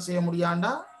எங்களால் என்ன செய்ய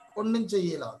முடியாண்டா ஒன்றும்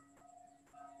செய்யலாது.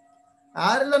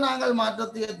 யாரில் நாங்கள்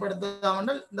மாற்றத்தை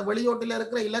ஏற்படுத்தாமல் இந்த வெளியோட்டில்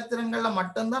இருக்கிற இலத்திரன்கள்ல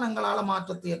மட்டும்தான் எங்களால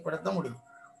மாற்றத்தை ஏற்படுத்த முடியும்.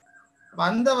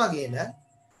 அந்த வகையில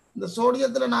இந்த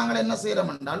சோடியத்துல நாங்கள் என்ன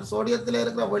செய்யறோம் என்றால் சோடியத்தில்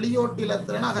இருக்கிற வெளியோட்டு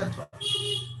இலத்திரனை அகற்றோம்.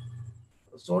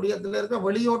 சோடியத்தில் இருக்கிற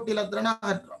வெளியோட்டு இலத்திரனை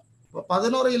அகற்றோம். இப்ப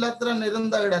 11 இலத்திரன்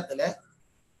இருந்த இடத்துல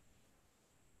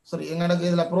சரி எங்களுக்கு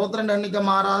இதுல புரோத்திரன் எண்ணிக்கை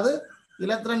மாறாது.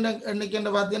 இலத்திரன் எண்ணிக்கை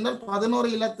என்று பார்த்தீங்கன்னா 11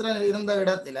 இலத்திரன் இருந்த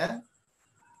இடத்துல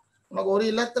உனக்கு ஒரு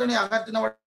இலத்திரனை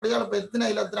அகற்றினபடியால் இப்ப எத்தனை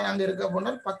இலத்திரன் அங்க இருக்க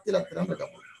போனால் 10 இலத்திரன் இருக்க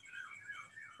போகும்.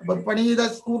 அப்ப இப்ப நீ இதை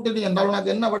கூட்டினி என்றால்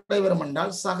உனக்கு என்ன விடை வரும்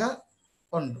என்றால் சக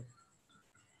 1.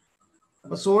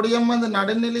 அப்ப சோடியம் வந்து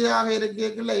நடுநிலையாக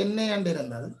இருக்கல என்ன என்று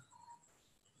இருந்தது.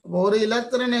 ஒரு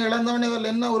இலத்திரனை இழந்தவன்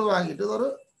இவர்கள் என்ன உருவாகிட்டு ஒரு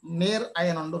நேர்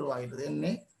அயன் ஒன்று உருவாகிட்டது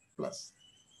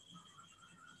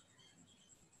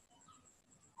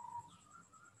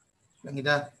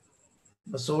Na+.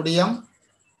 சோடியம்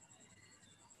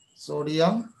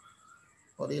சோடியம்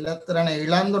ஒரு இலத்திரனை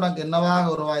இழந்து உனக்கு என்னவாக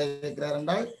உருவாகி இருக்கிறார்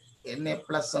என்றால் Na+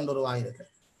 என்று உருவாகி இருக்கு.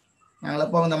 நாங்கள்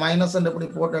எப்போ இந்த மைனஸ் என்று இப்படி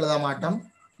போட்டு எழுத மாட்டோம்.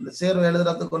 இந்த சேர்வு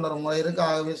எழுதுறதுக்கு கொண்டு ஒரு முறை இருக்கு.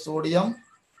 ஆகவே சோடியம்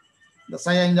இந்த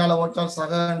சயஞ்சால ஓட்டால்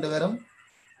சக என்று வரும்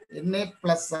Na+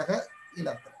 சக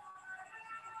இலத்திரன்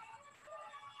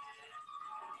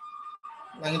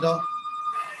வாங்கிட்டோம்.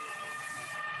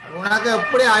 உனக்கு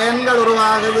எப்படி அயன்கள்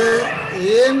உருவாகுது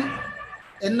ஏன்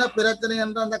என்ன பிரச்சனை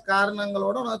என்ற அந்த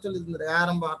காரணங்களோட நான் சொல்லி தந்துருக்கேன்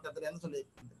ஆரம்ப ஆட்டத்துல சொல்லி.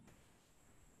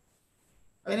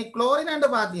 இனி குளோரின் என்று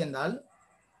பார்த்தீங்கன்றால்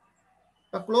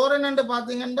இப்ப குளோரின் என்று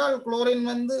பார்த்தீங்கன்றால் குளோரின்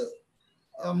வந்து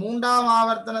 3ஆம்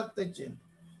ஆவர்த்தனத்தை சேர்ந்த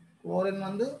குளோரின்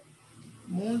வந்து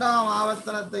 3ஆம்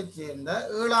ஆவர்த்தனத்தை சேர்ந்த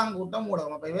 7ஆம் கூட்டம்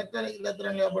மூலகம். அப்ப இவற்றை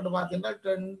இலத்திரன் ஏற்பட்டு பார்த்தீங்கன்னா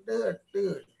 2 8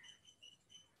 7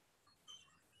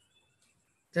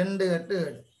 2 8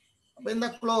 7. அப்ப இந்த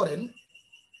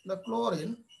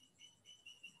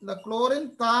குளோரின்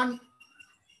தான்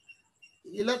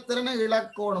இலத்திரனை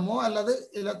இழக்கணுமோ அல்லது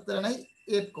இலத்திரனை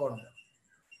ஏற்கணுமோ.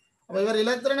 அப்ப இவர்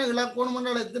இலத்திரனை இழக்கணும்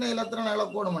என்றால் எத்தனை இலத்திரனை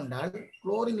இழக்கணும் என்றால்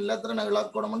குளோரின் இலத்திரனை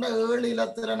இழக்கணும் என்றால் 7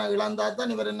 இலத்திரனை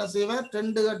இழந்தாத்தான் இவர் என்ன செய்வார்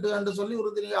 2 8 என்று சொல்லி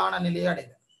உறுதியான நிலையை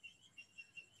அடைவார்.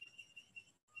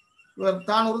 இவர்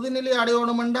தான் உறுதிநிலை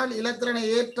அடையணும் என்றால் இலத்திரனை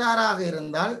ஏற்றாராக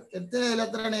இருந்தால் எத்தனை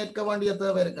இலத்திரனை ஏற்க வேண்டிய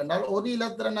தேவை இருக்கின்றால் ஒரு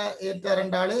இலத்திரனை ஏற்றார்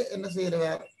என்றாலே என்ன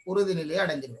செய்வார் உறுதிநிலையை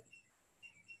அடைஞ்சிருவார்.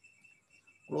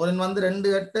 குளோரின் வந்து 2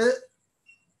 8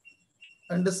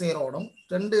 2 சேரோடும்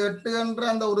 2 8 என்ற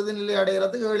அந்த உறுதிநிலை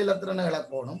அடைகிறதுக்கு 7 இலத்திரனை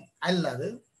இழக்கணும் அல்லது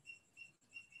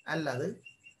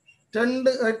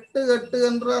 2 8 8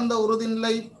 என்ற அந்த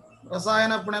உறுதிநிலை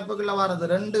ரசாயன பிணைப்புக்குள்ள வாரது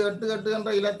 2 8 8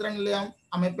 என்ற இலத்திரன் நிலையம்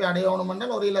அமைப்பை அடையணும்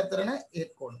என்றால் ஒரு இலத்திரனை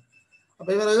ஏற்கணும். அப்ப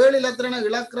இவர் 7 இலத்திரனை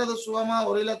இழக்கிறது சுகமா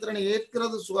ஒரு இலத்திரனை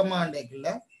ஏற்கிறது சுகமா இல்ல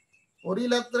ஒரு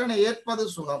இலத்திரனை ஏற்பது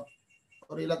சுகம்.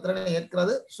 ஒரு இலத்திரனை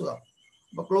ஏற்கிறது சுகம்.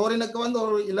 இப்ப குளோரினுக்கு வந்து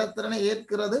ஒரு இலத்திரனை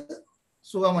ஏற்கிறது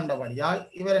சுகம் என்றபடியால்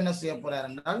இவர் என்ன செய்ய போறார்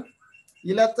என்றால்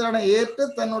இலத்திரனை ஏற்று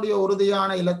தன்னுடைய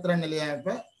உறுதியான இலத்திரன்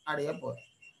நிலையமைப்பை அடைய போறார்.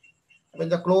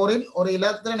 இந்த குளோரின் ஒரு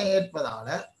இலத்திரனை ஏற்பதால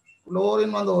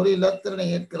குளோரின் வந்து ஒரு இலத்திரனை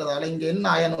ஏற்கிறதால இங்க என்ன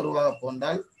அயன் உருவாக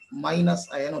போன்றால் மைனஸ்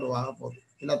அயன் உருவாக போகுது.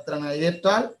 இலத்திரனை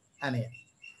ஏற்றால் அயன்.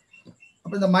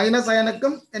 அப்ப இந்த மைனஸ்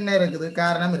அயனுக்கும் என்ன இருக்குது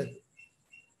காரணம் இருக்கு.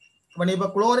 அப்ப நீ இப்ப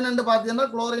குளோரின் என்று பார்த்தீங்கன்னா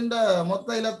குளோரின்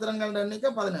மொத்த இலத்திரங்கள்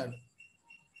எண்ணிக்கை 17.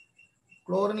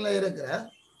 குளோரின்ல இருக்கிற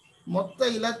மொத்த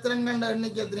இலத்திரங்கள்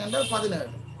எண்ணிக்கை எத்தனை என்றால்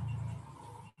 17.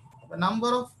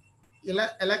 நம்பர் ஆஃப்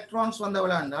எலக்ட்ரான்ஸ் வந்த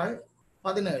விளையாண்டால்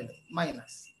 17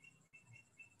 மைனஸ்.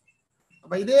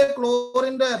 அப்ப இதே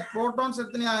குளோரின் புரோட்டான்ஸ்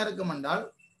எத்தனையாக இருக்கும் என்றால்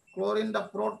குளோரின்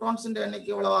புரோட்டான்ஸ்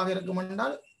எண்ணிக்கை எவ்வளவாக இருக்கும்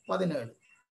என்றால் 17.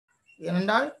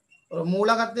 ஏனென்றால் ஒரு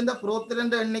மூலகத்தின்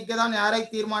புரோத்திரன் எண்ணிக்கை தான் யாரை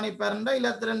தீர்மானிப்பார் என்றால்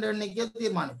இலத்திரன் எண்ணிக்கையை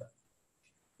தீர்மானிப்பார்.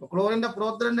 குளோரின்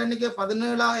புரோத்திரன் எண்ணிக்கை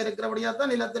 17ஆக இருக்கிறபடியா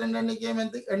தான் இலத்திரன்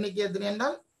எண்ணிக்கை எத்தனை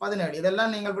என்றால் 17.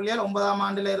 இதெல்லாம் நீங்கள் பிள்ளையால் 9ஆம்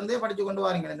ஆண்டில இருந்தே படிச்சு கொண்டு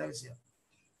வாரீங்க இந்த விஷயம்.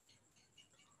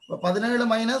 17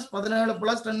 மைனஸ் 17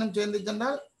 பிளஸ் ரெண்டும் சேர்ந்து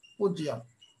சென்றால் 0.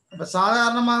 இப்ப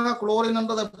சாதாரணமாக குளோரின்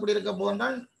என்றது எப்படி இருக்க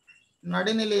போன்றால்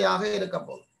நடுநிலையாக இருக்க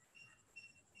போகுது.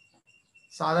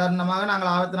 சாதாரணமாக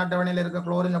நாங்கள் ஆபத்து அட்டவணையில் இருக்க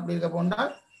குளோரின் எப்படி இருக்க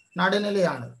போன்றால்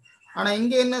நடுநிலையானது. ஆனா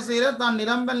இங்க என்ன செய்யற தான்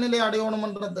நிரம்பல் நிலை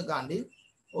அடையணும்ன்றதுக்காண்டி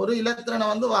ஒரு இலத்திரனை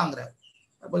வந்து வாங்குற.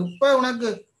 அப்ப இப்ப உனக்கு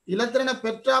இலத்திரனை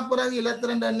பெற்றா பிறகு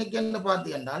இலத்திரன் எண்ணிக்கைன்னு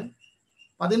பார்த்தீங்கன்றால்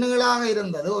 17ஆக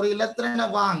இருந்தது. ஒரு இலத்திரனை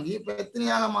வாங்கி இப்ப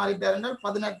எத்தனையாக மாறிட்டார் என்றால்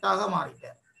 18ஆக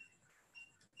மாறிட்டார்.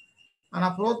 ஆனா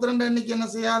புரோத்திரன் எண்ணிக்கை என்ன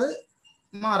செய்யாது,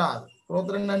 மாறாது.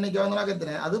 புரோத்திரன் எண்ணிக்கை வந்து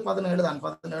எத்தனை, அது 17 தான்.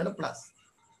 17 பிளஸ்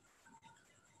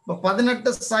இப்ப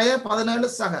 18 சய 17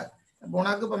 சக. இப்ப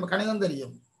உனக்கு இப்ப கணிதம்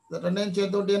தெரியும், ரெண்டையும்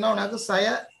சேர்த்து விட்டீங்கன்னா உனக்கு சய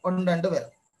 1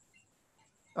 வரும்.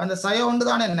 அந்த சய 1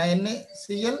 தான் என்ன, என்ன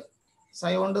சிஎல்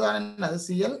சய 1 தான் என்னது,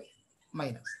 சிஎல்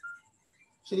மைனஸ்.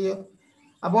 சரியோ?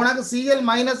 அப்போ உனக்கு சிஎல்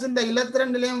மைனஸ் இந்த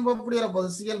இலத்திரன் நிலையம் எப்படி வரப்போகுது,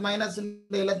 சிஎல் மைனஸ்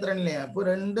இந்த இலத்திரன் நிலையம் இப்போ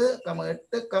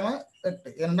 2,8,8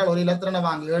 என்றால் ஒரு இலத்திரனை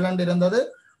வாங்கி 7 இருந்தது,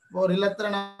 ஒரு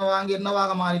இலத்திரனை வாங்கி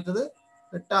என்னவாக மாறிட்டது,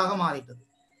 8ஆக மாறிட்டது.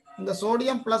 இந்த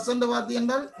சோடியம் பிளஸ் என்று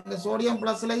பார்த்தீங்கன்னா இந்த சோடியம்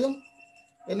பிளஸ்லையும்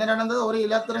என்ன நடந்தது, ஒரு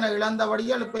இலத்திரனை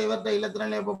இழந்தபடியால் இப்ப இவற்றை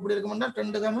இலத்திரன் எப்படி இருக்கும்னா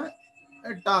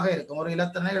 2,8ஆக இருக்கும். ஒரு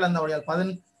இலத்திரனை இழந்தபடியால்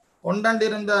 11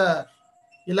 இருந்த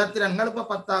இலத்திரன்கள் இப்ப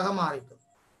 10ஆக மாறிட்டது.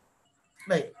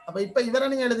 ரைட். அப்ப இப்ப இவரை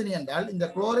நீ எழுதினீ என்றால் இந்த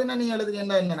குளோரினை நீ எழுதினீ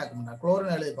என்றால் என்ன நடக்கும்,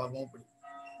 குளோரின் எழுதி பார்ப்போம். இப்படி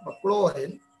இப்ப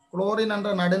குளோரின் என்ற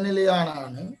நடுநிலையான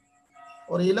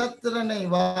ஒரு இலத்திரனை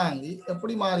வாங்கி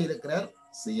எப்படி மாறி இருக்கிறார்,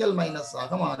 சிஎல் மைனஸ்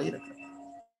ஆக மாறி இருக்கிறார்.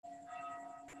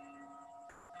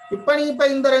 இப்ப நீ இப்ப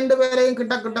இந்த 2 பேரையும்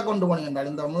கிட்ட கிட்ட கொண்டு போனீங்க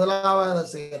என்றால் இந்த முதலாவது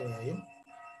சேர்வையையும்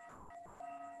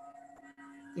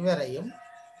இவரையும்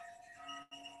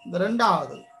இந்த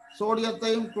 2வது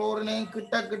சோடியத்தையும் குளோரினையும்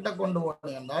கிட்ட கிட்ட கொண்டு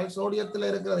போனீங்க என்றால் சோடியத்தில்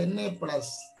இருக்கிறது Na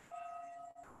பிளஸ்,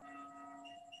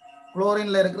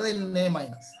 குளோரின்ல இருக்கிறது Na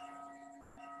மைனஸ்.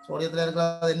 சோடியத்தில்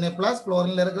இருக்கிறது Na பிளஸ்,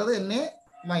 குளோரின்ல இருக்கிறது Na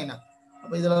மைனஸ்.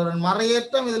 அப்ப இதுல ஒரு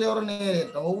மறையேற்றம், இதுல ஒரு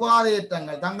நேரேற்றம். ஒவ்வாத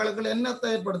ஏற்றங்கள் தங்களுக்கு என்னத்தை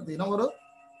ஏற்படுத்தினோம், ஒரு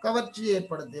கவர்ச்சி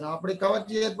ஏற்படுத்தினோம். அப்படி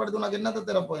கவர்ச்சி ஏற்படுத்தி உனக்கு என்னத்தை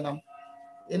தரப்போயினோம்,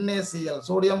 NaCl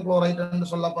சோடியம் குளோரைட் என்று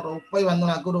சொல்லப்படுற உப்பை வந்து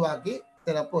உனக்கு உருவாக்கி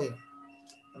தரப்போயிடும்.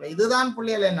 இதுதான்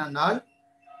புள்ளியல் என்னென்றால்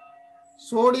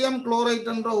சோடியம் குளோரைட்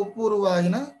என்ற உப்பு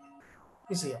உருவாகின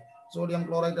விஷயம். சோடியம்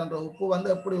குளோரைட் என்ற உப்பு வந்து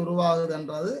எப்படி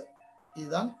உருவாகுதுன்றது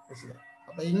இதுதான் விஷயம்.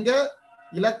 அப்ப இங்க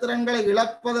இலத்திரன்களை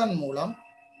இழப்பதன் மூலம்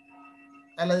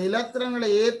அல்லது இலத்திரன்களை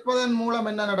ஏற்பதன் மூலம்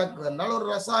என்ன நடக்குது என்றால் ஒரு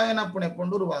ரசாயன பிணைப்பு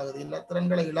ஒன்று உருவாகுது.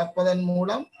 இலத்திரன்களை இழப்பதன்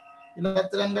மூலம்,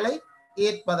 இலத்திரன்களை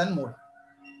ஏற்பதன் மூலம்.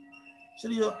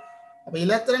 சரியோ? அப்ப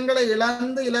இலத்திரன்களை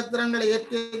இழந்து இலத்திரன்களை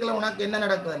ஏற்கைக்குள்ள உனக்கு என்ன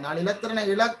நடக்குது என்றால் இலத்திரனை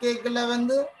இலக்கைக்குள்ள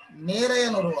வந்து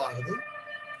நேரையன் உருவாகுது,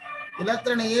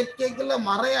 இலத்திரனை ஏற்கைக்குள்ள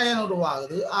மறை அயன்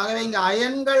உருவாகுது. ஆகவே இங்க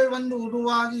அயன்கள் வந்து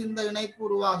உருவாகி இந்த இணைப்பு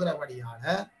உருவாகிறபடியால,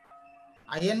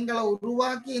 அயன்களை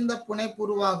உருவாக்கி இந்த பிணைப்பு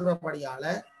உருவாகிறபடியால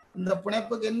இந்த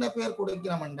பிணைப்புக்கு என்ன பெயர்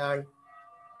கொடுக்கிறோம் என்றால்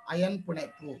அயன்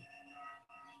பிணைப்பு.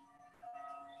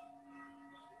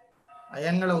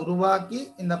 அயன்களை உருவாக்கி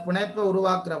இந்த பிணைப்பை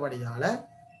உருவாக்குறபடியால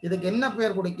இதுக்கு என்ன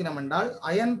பெயர் கொடுக்கணும் என்றால்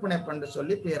அயன் பிணைப்பு என்று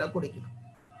சொல்லி பெயரை கொடுக்கணும்.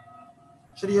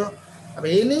 சரியோ? அப்ப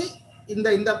இனி இந்த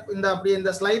இந்த இந்த அப்படி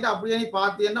இந்த ஸ்லைட் அப்படியே நீ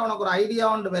பார்த்தீங்கன்னா உனக்கு ஒரு ஐடியா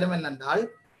ஒன்று வரும். என்னென்றால்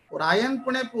ஒரு அயன்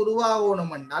பிணைப்பு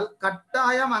உருவாகணும் என்றால்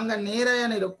கட்டாயம் அங்க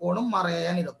நேரையன் இருக்கணும்,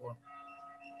 மறையன் இருக்கணும்.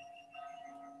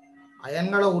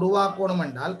 அயன்களை உருவாக்கணும்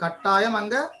என்றால் கட்டாயம்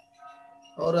அங்க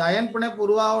ஒரு அயன் பிணைப்பு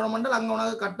உருவாகணும் என்றால் அங்க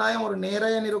உனக்கு கட்டாயம் ஒரு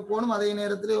நேரையன் இருக்கணும், அதே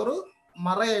நேரத்தில் ஒரு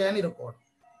மறையன் இருக்கணும்.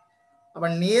 அப்ப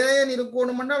நேரையன்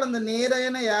இருக்கணும் என்றால் அந்த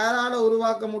நேரையனை யாரால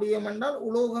உருவாக்க முடியும் என்றால்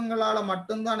உலோகங்களால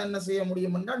மட்டும்தான் என்ன செய்ய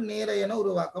முடியும் என்றால் நேரையனை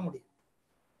உருவாக்க முடியும்.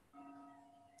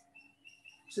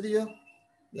 சரியோ?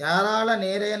 யாரால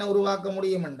நேரையனை உருவாக்க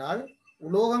முடியும் என்றால்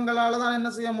உலோகங்களால தான் என்ன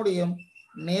செய்ய முடியும்,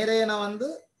 நேரையனை வந்து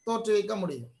தோற்றுவிக்க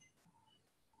முடியும்.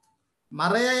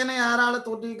 மறையனை யாரால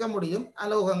தோற்றுவிக்க முடியும்,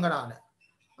 அலோகங்களால.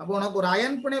 அப்போ உனக்கு ஒரு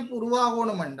அயன் பிணைப்பு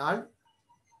உருவாகணும் என்றால்,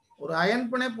 ஒரு அயன்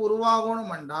பிணைப்பு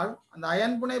உருவாகணும் என்றால் அந்த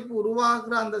அயன் பிணைப்பு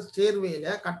உருவாக்குற அந்த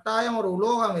சேர்வையில கட்டாயம் ஒரு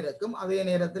உலோகம் இருக்கும், அதே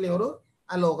நேரத்தில் ஒரு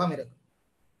அலோகம் இருக்கும்.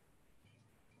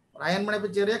 ஒரு அயன் பிணைப்பு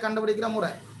சேர்வையை கண்டுபிடிக்கிற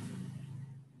முறை,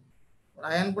 ஒரு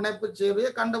அயன் பிணைப்பு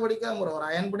சேர்வையை கண்டுபிடிக்கிற முறை, ஒரு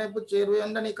அயன் பிணைப்பு சேர்வை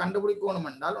வந்து நீ கண்டுபிடிக்கணும்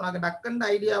என்றால் உனக்கு டக்குன்னு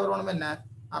ஐடியா வரணும். என்ன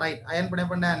ரைட், அயன்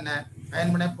பிணைப்பு என்ன,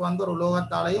 அயன் பிணைப்பு வந்து ஒரு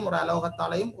உலோகத்தாலையும் ஒரு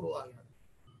அலோகத்தாலையும் உருவாகிறது.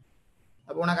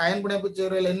 அப்போ உனக்கு அயன் பிணைப்பு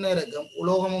சேர்வையில் என்ன இருக்கும்,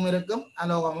 உலோகமும் இருக்கும்,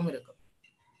 அலோகமும் இருக்கும்.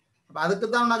 அப்ப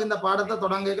அதுக்குத்தான் உனக்கு இந்த பாடத்தை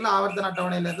தொடங்கல ஆவர்த்தன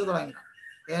அட்டவணையிலிருந்து தொடங்கினான்.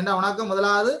 ஏன்னா உனக்கு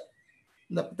முதலாவது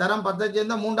இந்த தரம் 10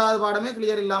 சேர்ந்த 3வது பாடமே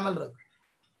கிளியர் இல்லாமல் இருக்கு.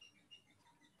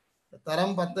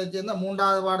 தரம் 10 சேர்ந்த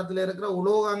 3வது பாடத்தில் இருக்கிற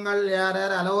உலோகங்கள் யார்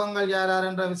யார் அலோகங்கள் யார் யார்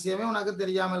என்ற விஷயமே உனக்கு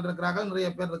தெரியாமல் இருக்கிறார்கள் நிறைய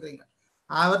பேர் இருக்கிறீங்க.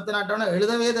 ஆவர்த்தன அட்டவணை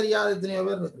எழுதவே தெரியாத எத்தனையோ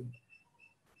பேர் இருக்கிறீங்க.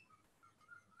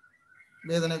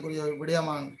 வேதனைக்குரிய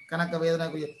விடயமான கணக்க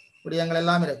வேதனைக்குரிய விடயங்கள்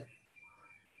எல்லாம் இருக்கு.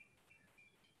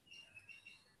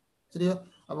 சரியோ?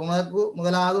 அப்ப உனக்கு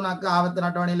முதலாவது உனக்கு ஆவர்த்தன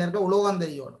அட்டவணையில் இருக்க உலோகம்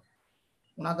தெரியணும்.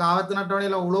 உனக்கு ஆவர்த்தன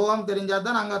அட்டவணையில் உலோகம்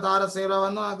தெரிஞ்சாதான் நாங்க தார சேவை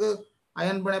வந்து உனக்கு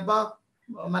அயன் பிணைப்பா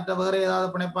மற்ற வேற ஏதாவது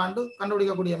பிணைப்பாண்டு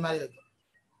கண்டுபிடிக்கக்கூடிய மாதிரி இருக்கு.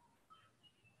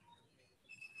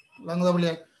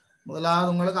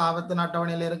 முதலாவது உங்களுக்கு ஆவர்த்தன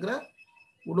அட்டவணையில் இருக்கிற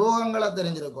உலோகங்களை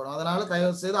தெரிஞ்சிருக்கணும். அதனால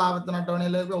தயவு செய்து ஆவர்த்தன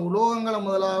அட்டவணையில் இருக்கிற உலோகங்களை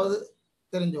முதலாவது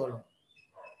தெரிஞ்சு கொள்ளணும்.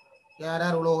 யார்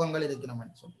யார் உலோகங்கள்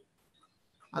இருக்கணும்னு சொல்லி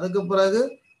அதுக்கு பிறகு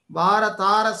வார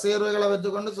தார சேர்வைகளை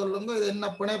வச்சுக்கொண்டு சொல்லுங்க. இது என்ன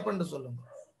பிணைப்புன்னு சொல்லுங்க.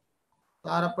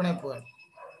 தார பிணைப்புகள்.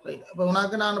 இப்ப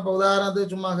உனக்கு நான் இப்ப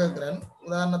உதாரணத்துக்கு சும்மா கேட்கிறேன்.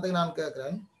 உதாரணத்துக்கு நான்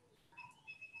கேட்கிறேன்,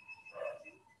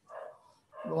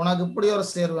 உனக்கு இப்படி ஒரு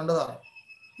சேர்வு வேண்டுதான்.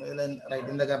 இதுல ரைட்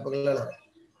இந்த கேப்புகள்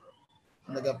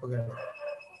இந்த கேப்புகள்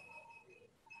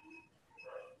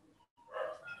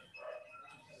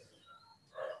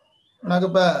உனக்கு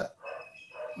இப்ப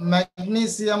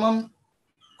மெக்னீசியமும்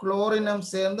குளோரினும்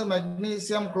சேர்ந்து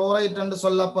மெக்னீசியம் குளோரைட் என்று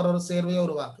சொல்லப்படுற ஒரு சேர்வையை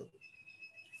உருவாக்குது.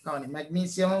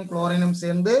 மெக்னீசியமும் குளோரினும்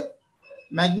சேர்ந்து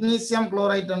மெக்னீசியம்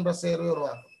குளோரைட் என்ற சேர்வை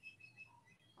உருவாக்கும்.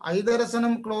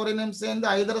 ஐதரசனும் குளோரினும் சேர்ந்து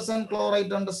ஐதரசன்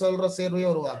குளோரைட் என்று சொல்ற சேர்வையை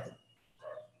உருவாக்கும்.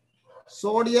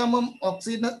 சோடியமும்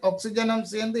ஆக்சிஜனும்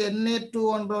சேர்ந்து Na2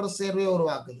 என்ற ஒரு சேர்வையை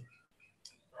உருவாக்குது.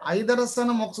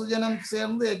 ஐதரசனும் ஆக்சிஜனும்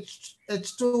சேர்ந்து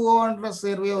H2O என்ற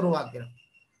சேர்வையை உருவாக்குது.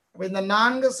 இந்த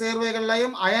 4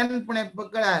 சேர்வைகளையும் அயன்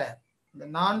பிணைப்புகள் யார்? இந்த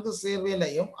 4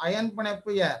 சேர்வையிலையும் அயன்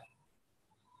பிணைப்பு யார்?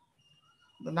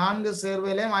 இந்த 4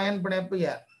 சேர்வையிலையும் அயன் பிணைப்பு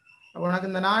யார்? உனக்கு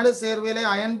இந்த 4 சேர்வையிலே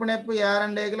அயன் பிணைப்பு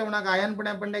யாரண்டைகள் உனக்கு அயன்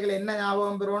பிணைப்பண்டைகள் என்ன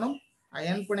ஞாபகம் பெறணும்?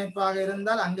 அயன் பிணைப்பாக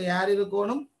இருந்தால் அங்க யார்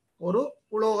இருக்கணும்? ஒரு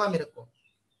உலோகம் இருக்கும்.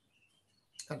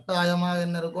 கட்டாயமாக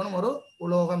என்ன இருக்கணும்? ஒரு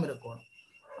உலோகம் இருக்கணும்.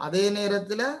 அதே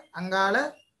நேரத்தில் அங்கால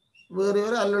வேறு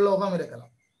ஒரு அல்லுலோகம்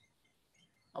இருக்கலாம்.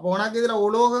 அப்போ உனக்கு இதுல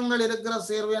உலோகங்கள் இருக்கிற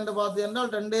சேர்வு என்று பார்த்தீங்கன்னா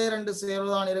 2 சேர்வு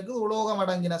தான் இருக்குது. உலோகம்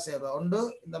அடங்கின சேர்வு ஒன்று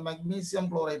இந்த மெக்னீசியம்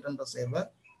குளோரைட் என்ற சேர்வு,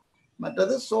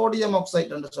 மற்றது சோடியம்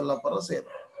ஆக்சைடு என்று சொல்லப்படுற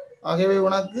சேர்வு. ஆகவே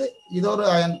உனக்கு இதொரு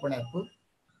அயன் பிணைப்பு,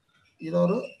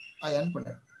 இதொரு அயன்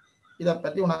பிணைப்பு. இதை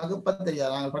பற்றி உனக்கு இப்ப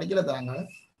தெரியாது, நாங்கள் படிக்கல தராங்க.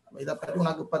 இதை பற்றி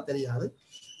உனக்கு இப்ப தெரியாது.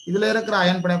 இதுல இருக்கிற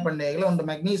அயன் பிணைப்பண்டைகள் ஒன்று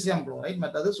மெக்னீசியம் குளோரைட்,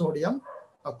 மற்றது சோடியம்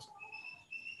ஆக்சைடு.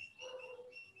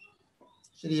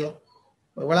 சரியோ?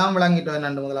 விளாம் விளங்கிட்டோம்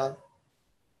என்னண்டு முதலாவது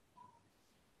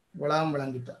விளாம்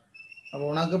விளங்கிட்ட. அப்போ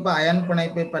உனக்கு இப்ப அயன்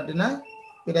பிணைப்பை பற்றின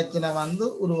பிரச்சனை வந்து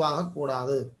உருவாக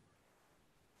கூடாது.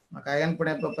 அயன்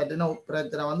பிணைப்பை பற்றின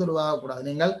பிரச்சனை வந்து உருவாகக்கூடாது.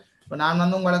 நீங்கள் இப்ப நான்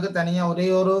வந்து உங்களுக்கு தனியா ஒரே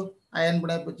ஒரு அயன்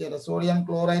பிணைப்பு செய்யற சோடியம்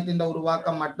குளோரைட் இந்த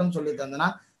உருவாக்கம் மட்டும் சொல்லி தந்தனா,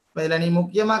 இப்ப இதுல நீ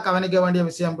முக்கியமா கவனிக்க வேண்டிய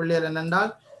விஷயம் பிள்ளைகள்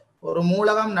என்னென்றால், ஒரு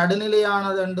மூலகம்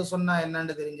நடுநிலையானது என்று சொன்னா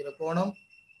என்னன்னு தெரிஞ்சிருக்கணும்.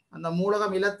 அந்த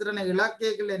மூலகம் இலத்திரனை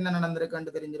இலக்கியங்கள் என்ன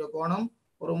நடந்திருக்குன்னு தெரிஞ்சிருக்கணும்.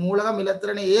 ஒரு மூலகம்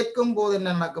இலத்திரனை ஏற்கும் போது என்ன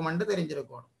நடக்கும் என்று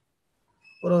தெரிஞ்சிருக்கணும்.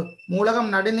 ஒரு மூலகம்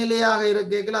நடுநிலையாக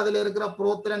இருக்கைகள் அதுல இருக்கிற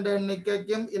புரோத்திரண்ட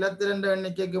எண்ணிக்கைக்கும் இலத்திரண்ட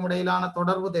எண்ணிக்கைக்கும் இடையிலான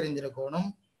தொடர்பு தெரிஞ்சிருக்கணும்.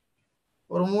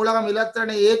 ஒரு மூலகம்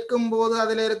இலத்திரனை ஏற்கும் போது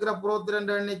அதுல இருக்கிற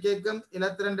புரோத்திரண்ட எண்ணிக்கைக்கும்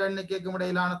இலத்திரண்ட எண்ணிக்கைக்கும்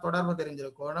இடையிலான தொடர்பு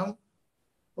தெரிஞ்சிருக்கணும்.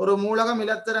 ஒரு மூலகம்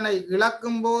இலத்திரனை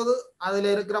இழக்கும் போது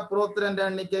அதுல இருக்கிற புரோத்திரண்ட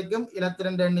எண்ணிக்கைக்கும்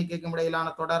இலத்திரண்ட எண்ணிக்கைக்கும்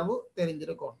இடையிலான தொடர்பு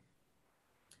தெரிஞ்சிருக்கணும்.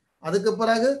 அதுக்கு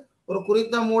பிறகு ஒரு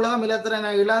குறித்த மூலகம்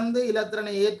இலத்திரனை இழந்து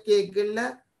இலத்திரனை ஏற்கல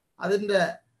அதுண்ட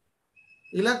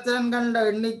இலத்திரன்கள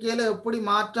எண்ணிக்கையில எப்படி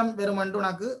மாற்றம் பெறும் என்று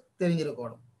உனக்கு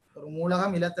தெரிஞ்சிருக்கணும். ஒரு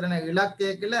மூலகம் இலத்திரனை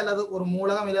இழக்கல அல்லது ஒரு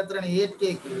மூலகம் இலத்திரனை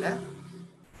ஏற்கல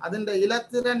அதுண்ட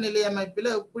இலத்திரன்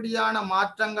நிலையமைப்பில எப்படியான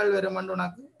மாற்றங்கள் வரும் என்று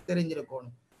உனக்கு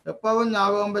தெரிஞ்சிருக்கணும். எப்பவும்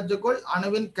ஞாபகம் பெற்றுக்கொள்,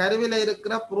 அணுவின் கருவில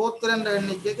இருக்கிற புரோத்திரன்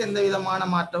எண்ணிக்கைக்கு எந்த விதமான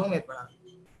மாற்றமும் ஏற்படாது.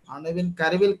 அணுவின்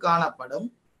கருவில் காணப்படும்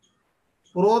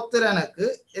புரோத்திரனுக்கு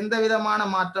எந்த விதமான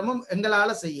மாற்றமும்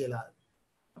எங்களால செய்யலாது.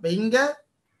 அப்ப இங்க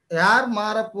யார்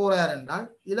மாற போறார் என்றால்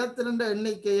இலத்திரண்ட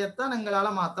எண்ணிக்கையைத்தான் எங்களால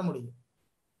மாற்ற முடியும்.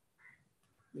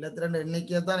 இலத்திரண்ட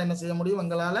எண்ணிக்கையைத்தான் என்ன செய்ய முடியும்?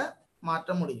 எங்களால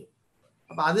மாற்ற முடியும்.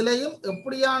 அப்ப அதுலயும்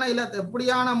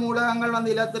எப்படியான மூலகங்கள்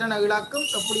வந்து இலத்திரனை இழக்கும்,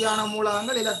 எப்படியான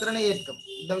மூலகங்கள் இலத்திரனை ஏற்கும்.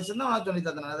 இந்த விஷயம் தான் நான் சொல்லி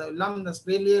தந்தேன். அது எல்லாம் இந்த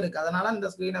ஸ்கிரீன்லயே இருக்கு. அதனால இந்த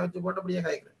ஸ்கிரீனை வச்சு போட்டு அப்படியே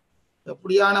கேட்கிறேன்.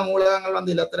 எப்படியான மூலகங்கள்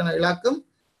வந்து இலத்திரனை இழக்கும்,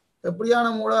 எப்படியான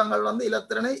மூலகங்கள் வந்து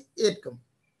இலத்திரனை ஏற்கும்,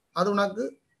 அது உனக்கு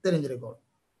தெரிஞ்சிருக்கும்.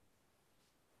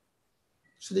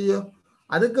 சரியா?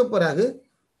 அதுக்கு பிறகு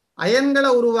அயன்களை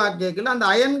உருவாக்கியல அந்த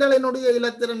அயன்களினுடைய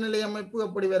இலத்திரன் நிலையமைப்பு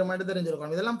எப்படி வரும் என்று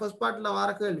தெரிஞ்சிருக்கணும். இதெல்லாம் ஃபர்ஸ்ட் பார்ட்ல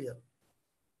வர கேள்வியா.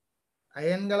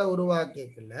 அயன்களை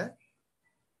உருவாக்கியல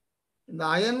இந்த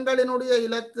அயன்களினுடைய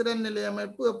இலத்திரன்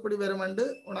நிலையமைப்பு எப்படி வரும் என்று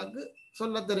உனக்கு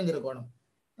சொல்ல தெரிஞ்சிருக்கணும்.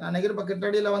 நான் நினைக்கிறேன் இப்ப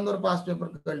கிட்டடியில வந்து ஒரு பாஸ்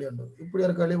பேப்பருக்கு கேள்வி உண்டு. இப்படி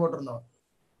ஒரு கேள்வி போட்டிருந்தோம்.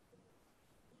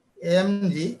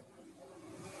 mg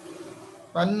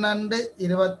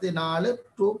 1224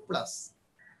 2+.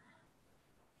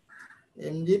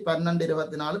 mg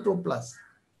 1224 2+.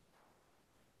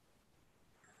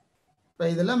 இப்ப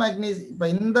இதுல இப்ப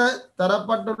இந்த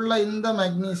தரப்பட்டுள்ள இந்த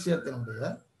மக்னீசியத்தினுடைய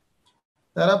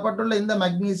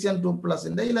மக்னீசியம் 2+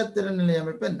 இந்த இலத்திரன்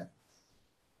நிலையமைப்பு என்ன?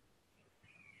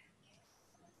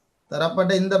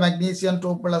 தரப்பட்ட இந்த மக்னீசியம்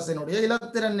 2+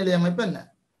 இலத்திரன் நிலையமைப்பு என்ன?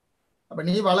 அப்ப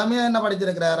நீ வளமையா என்ன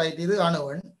படிச்சிருக்கிற? ரைட், இது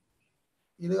அணுவன்,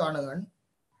 இது அணுகன்,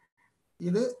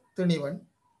 இது திணிவன்.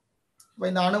 இப்ப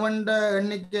இந்த அணுவன்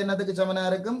எண்ணிக்கை என்னதுக்கு சமனா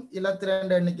இருக்கும்?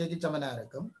 இலத்திரன் எண்ணிக்கைக்கு சமனா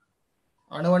இருக்கும்.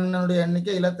 அணுவனுடைய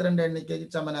எண்ணிக்கை இலத்திரன் எண்ணிக்கைக்கு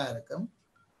சமனா இருக்கும்.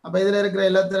 அப்ப இதுல இருக்கிற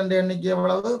இலத்திரன் எண்ணிக்கை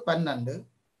எவ்வளவு? 12.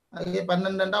 அதுக்கு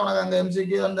 12 உனக்கு அங்க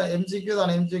எம்சிக்யூ அந்த எம்சிக்யூ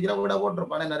தான், எம்சிக்யூ விட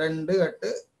போட்டிருப்பான். என்ன 2 8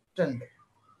 2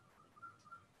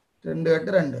 2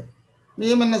 8 2.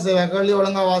 நீயும் என்ன செய்வ? கேள்வி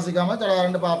ஒழுங்கா வாசிக்காம தடா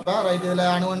 2 பாப்பா. ரைட், இதுல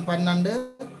அணுவன் 12,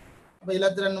 அப்ப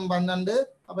இலத்திரனும் 12,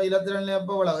 அப்ப இலத்திரன்ல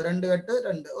எப்ப எவ்வளவு? 2 8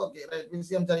 2. ஓகே ரைட்,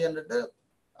 விஷயம் சரியான்ட்டு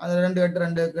அது 2 8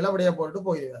 2 கீழே அப்படியே போட்டு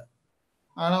போயிடுவேன்.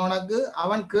 ஆனா உனக்கு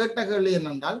அவன் கேட்ட கேள்வி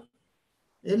என்னென்றால்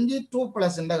mg2+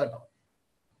 கேட்டோம்.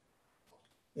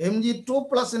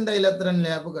 mg2+ இந்த இலத்திரன்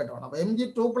நிலையமைப்பு கேட்டோம். அப்ப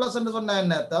mg2+ என்று சொன்ன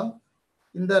என்ன அர்த்தம்?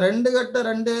 இந்த 2 8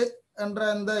 2 என்ற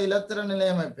இந்த இலத்திரன்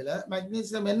நிலையமைப்பில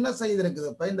மக்னீசியம் என்ன செய்திருக்குது?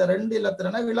 இப்ப இந்த 2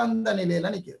 இலத்திரனை இழந்த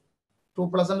நிலையில நிக்குது.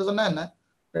 2+ என்று சொன்னா என்ன?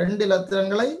 2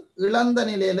 இலத்திரன்களை இழந்த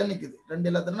நிலையில நிக்குது. 2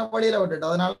 இலத்திரனை வழியில விட்டுட்டு,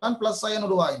 அதனாலதான் பிளஸ் அயன்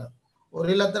உருவாகினது. ஒரு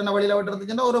இலத்திரனை வழியில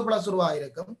விட்டுருந்துச்சுன்னா ஒரு பிளஸ்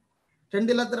உருவாகிருக்கும்.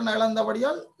 2 இலத்திரனை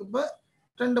இழந்தபடியால் இப்ப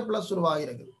 2+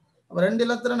 உருவாகிருக்குது. அப்ப 2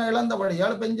 இலத்திரனை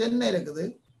இழந்தபடியால் இப்ப இங்க என்ன இருக்குது?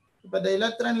 இப்ப இந்த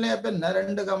இலத்திரன் நிலையமைப்பு என்ன?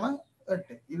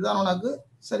 2,8. இதுதான் உனக்கு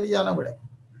சரியான விடை.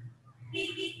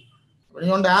 நீ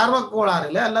உன் ஆர்வ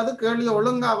கோளாறுல அல்லது கேள்வியை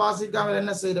ஒழுங்கா வாசிக்காமல்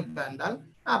என்ன செய்திருப்ப என்றால்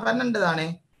 12 தானே,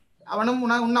 அவனும்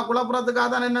உன்னை குழப்புறதுக்காக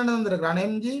தான் என்னன்னு வந்திருக்கிறான்.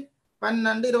 mg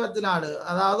 1224,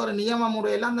 அதாவது ஒரு நியம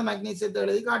முறையில அந்த மக்னீசியத்தை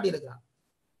எழுதி காட்டியிருக்கிறான்.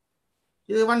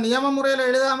 இது இவன் நியம முறையில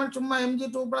எழுதாமல் சும்மா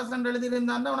mg2+ எழுதி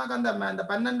இருந்தான் உனக்கு அந்த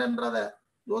 12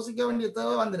 யோசிக்க வேண்டிய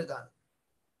தேவை வந்திருக்காது.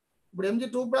 இப்படி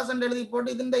mg2+ எழுதி போட்டு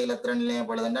இதுண்ட இலத்திரன்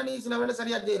நிலையப்படுதுன்னா நீ சில வேலை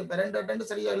சரியா செய்யிருப்ப. 2 8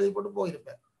 சரியா எழுதி போட்டு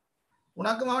போயிருப்ப.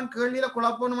 உனக்கும் அவன் கேள்வியில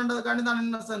குழப்பணும்ன்றதுக்காண்டி தான்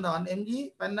என்ன சேர்ந்தவன் mg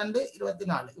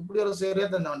 1224 இப்படி ஒரு சேரியா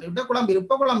தந்தவன். இப்ப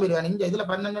குழம்பிடுவான். இங்க இதுல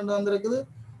 12 வந்திருக்குது.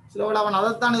 சில வேலை அவன்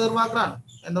அதைத்தான் எதிர்பார்க்கிறான்.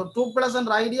 இந்த 2+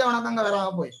 என்ற ஐடியா அவனுக்கு அங்க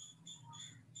வராம போய்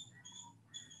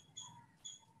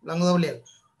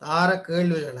தார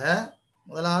கேள்விகளை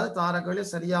முதலாவது தார கேள்வி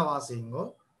சரியா வாசிங்கோ.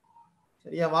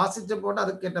 சரியா வாசிச்சு போட்டு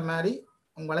அதுக்கேற்ற மாதிரி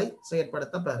உங்களை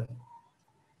செயற்படுத்த பாருங்க.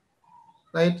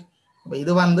 ரைட்,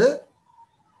 இது வந்து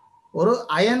ஒரு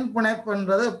அயன்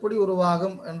பிணைப்புன்றது எப்படி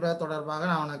உருவாகும் என்ற தொடர்பாக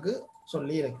நான் உனக்கு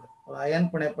சொல்லி இருக்கு. ஒரு அயன்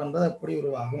பிணைப்புன்றது எப்படி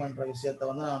உருவாகும் என்ற விஷயத்தை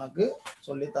வந்து நான் உனக்கு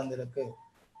சொல்லி தந்திருக்கு.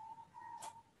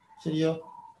 சரியோ?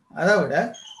 அதை விட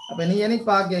அப்ப நீ இனி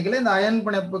பார்க்கல இந்த அயன்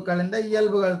பிணைப்புகள் இந்த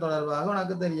இயல்புகள் தொடர்பாக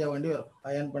உனக்கு தெரிய வேண்டி வரும்.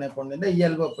 அயன் பிணைப்பு இந்த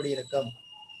இயல்பு எப்படி இருக்கும்,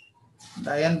 இந்த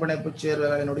அயன் பிணைப்பு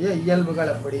சேர்வுகளினுடைய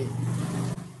இயல்புகள் எப்படி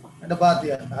என்று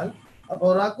பார்த்தீர்கள். அப்போ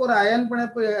ஒரு அயன்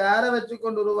பிணைப்பு யாரை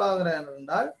வச்சுக்கொண்டு உருவாகிறேன்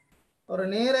என்றால் ஒரு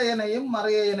நேர எண்ணையும்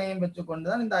மறைய எண்ணையும்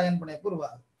வச்சுக்கொண்டுதான் இந்த அயன் பிணைப்பு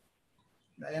உருவாகும்.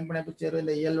 இந்த அயன் பிணைப்பு சேர்வு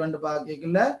இந்த இயல்பு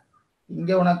பார்க்கல.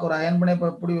 இங்க உனக்கு ஒரு அயன் பிணைப்பு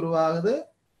எப்படி உருவாகுது?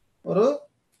 ஒரு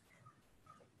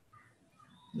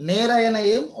நேர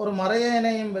எண்ணையும் ஒரு மறைய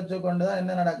எண்ணையும் வச்சுக்கொண்டுதான்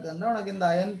என்ன நடக்குதுன்னா உனக்கு இந்த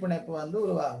அயன் பிணைப்பு வந்து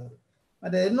உருவாகுது.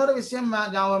 அது இன்னொரு விஷயம்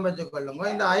ஞாபகம் வச்சுக்கொள்ளுங்க.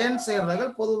 இந்த அயன்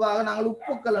சேர்வைகள் பொதுவாக நாங்கள்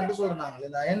உப்புக்கள் என்று சொல்றாங்க.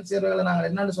 இந்த அயன் சேர்வைகளை நாங்கள்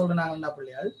என்னன்னு சொல்றாங்கன்னா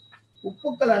பிள்ளைகள்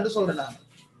உப்புக்கள் என்று சொல்றாங்க.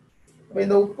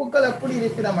 இந்த உப்புக்கள் எப்படி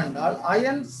இருப்பினம் என்றால்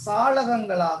அயன்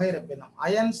சாளகங்களாக இருப்பினம்.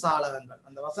 அயன் சாளகங்கள்,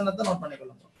 அந்த வசனத்தை நோட்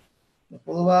பண்ணிக்கொள்ளுங்க.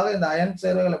 பொதுவாக இந்த அயன்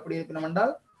சேர்வைகள் எப்படி இருப்பினம்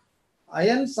என்றால்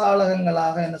அயன்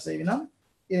சாளகங்களாக என்ன செய்வினம்?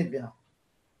 இருப்பினம்.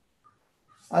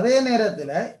 அதே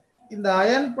நேரத்தில் இந்த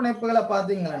அயன் பிணைப்புகளை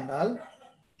பார்த்தீங்கள் என்றால்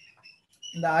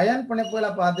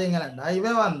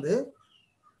இவை வந்து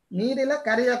நீரில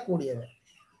கரையக்கூடியவை.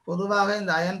 பொதுவாக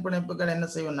இந்த அயன் பிணைப்புகள் என்ன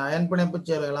செய்யும்? அயன் பிணைப்பு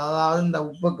சேர்வுகள், அதாவது இந்த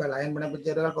உப்புக்கள், அயன் பிணைப்பு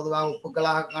சேர்வுகள் பொதுவாக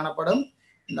உப்புக்களாக காணப்படும்.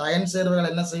 இந்த அயன் சேர்வுகள்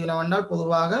என்ன செய்யணும் என்றால்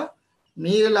பொதுவாக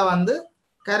நீரில வந்து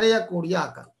கரையக்கூடிய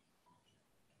ஆக்கள்.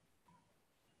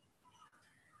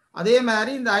 அதே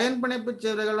மாதிரி இந்த அயன் பிணைப்பு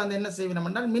சேர்வுகள் வந்து என்ன செய்யணும்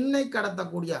என்றால் மின்னை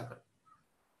கடத்தக்கூடிய ஆக்கள்.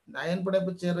 இந்த அயன்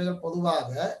பிணைப்பு சேர்வுகள்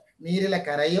பொதுவாக நீரில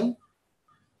கரையும்.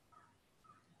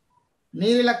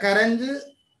 நீரில கரைஞ்சு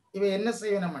இவை என்ன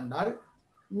செய்யணும் என்றால்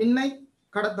மின்னை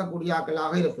கடத்தக்கூடிய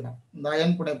ஆக்களாக இருக்கணும் இந்த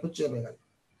அயன் பிணைப்பு சேர்வைகள்.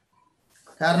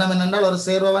 காரணம் என்னென்றால் ஒரு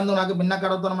சேர்வை வந்து உனக்கு மின்ன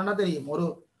கடத்தணும்னா தெரியும்.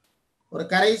 ஒரு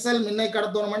கரைசல் மின்னை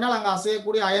கடத்தணும் என்றால் அங்க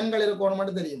அசையக்கூடிய அயன்கள்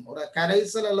இருக்கணும் தெரியும். ஒரு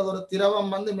கரைசல் அல்லது ஒரு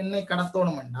திரவம் வந்து மின்னை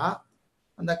கடத்தணும் என்றா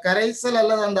அந்த கரைசல்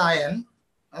அல்லது அந்த அயன்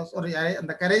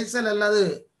அந்த கரைசல் அல்லது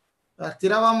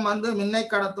திரவம் வந்து மின்னை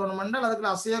கடத்தணும் என்றால் அதுக்கு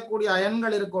அசையக்கூடிய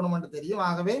அயன்கள் இருக்கணும் என்று தெரியும்.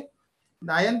 ஆகவே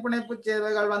இந்த அயன் பிணைப்பு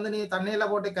சேர்வைகள் வந்து நீ தண்ணீர்ல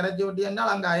போட்டு கரைச்சி விட்டி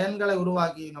என்றால் அங்க அயன்களை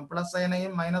உருவாக்கினோம், பிளஸ்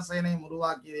அயனையும் மைனஸ் அயனையும்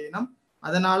உருவாக்கினோம்.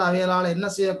 அதனால் அவைகளால் என்ன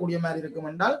செய்யக்கூடிய மாதிரி இருக்கும்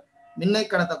என்றால் மின்னை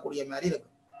கடத்தக்கூடிய மாதிரி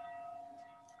இருக்கும்.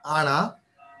 ஆனா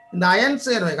இந்த அயன்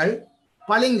சேர்வைகள்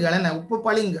பளிங்குகள், என்ன உப்பு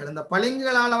பளிங்குகள், இந்த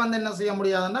பளிங்குகளால வந்து என்ன செய்ய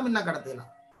முடியாதுன்னா மின்ன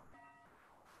கடத்தலாம்.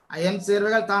 அயன்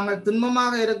சேர்வைகள் தாங்கள்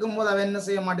திண்மமாக இருக்கும் போது அவை என்ன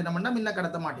செய்ய மாட்டேனோம்னா மின்ன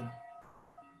கடத்த மாட்டேன்.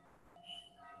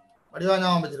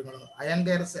 வடிவாங்க வச்சிருக்கணும்.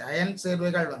 அயன்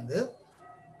சேர்வைகள் வந்து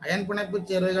அயன் பிணைப்பு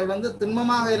சேர்வைகள் வந்து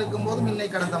திண்மமாக இருக்கும் போது மின்னை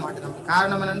கடத்த மாட்டேன்.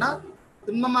 காரணம் என்னன்னா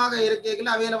திண்மமாக இருக்கைகள்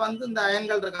அவையில வந்து இந்த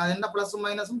அயன்கள் இருக்கு, அது என்ன பிளஸும்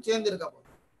மைனஸும் சேர்ந்து இருக்க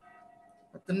போகுது.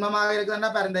 திண்மமாக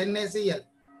இருக்குதுன்னா பாரு இந்த NaCl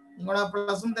உங்களோட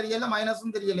பிளஸும் தெரியல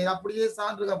மைனஸும் தெரியல, இது அப்படியே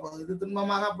சார்ந்து இருக்க போகுது. இது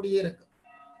திண்மமாக அப்படியே இருக்கு.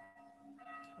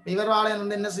 இவரால்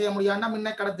வந்து என்ன செய்ய முடியாதுன்னா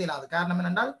மின்னை கடத்தலாது. காரணம்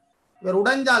என்னென்றால் இவர்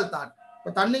உடைஞ்சால் தான்.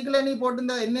 இப்ப தண்ணிக்குள்ள நீ போட்டு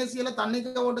இந்த NaCl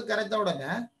தண்ணிக்குள்ள போட்டு கரைத்த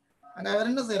உடனே அங்க அவர்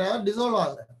என்ன செய்யறாரு, டிசால்வ்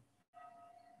ஆகுறாரு.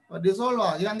 டிசால்வ்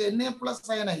ஆகி அங்க Na பிளஸ்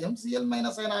அயனையும் Cl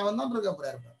மைனஸ் அயனாகவும் தான் இருக்க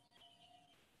போறாரு.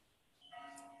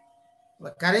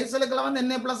 கரைசலுக்குள்ள வந்து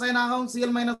Na பிளஸ் அயனாகவும்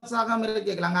Cl மைனஸ் ஆகாம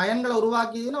இருக்கலாம். அங்க அயன்களை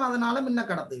உருவாக்கியும் அதனால மின்ன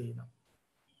கடத்துவீங்க.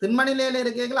 திண்ம நிலையில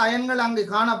இருக்கைகள் அயன்கள் அங்கு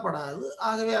காணப்படாது.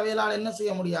 ஆகவே அவைகளால் என்ன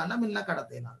செய்ய முடியாதுன்னா மின்ன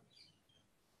கடத்தினார்.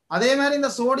 அதே மாதிரி இந்த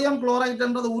சோடியம் குளோரைட்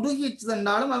என்றது உருகி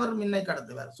சென்றாலும் அவர் மின்னை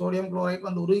கடத்துவார். சோடியம் குளோரைட்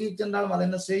வந்து உருகி சென்றாலும் அது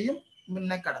என்ன செய்யும்,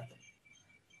 மின்னை கடத்தும்.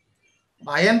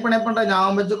 அயன் பிணைப்புன்ற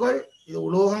ஞாபகம் வச்சுக்கொள், இது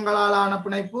உலோகங்களாலான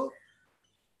பிணைப்பு.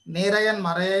 நேரயன்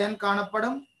மறையன்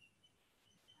காணப்படும்,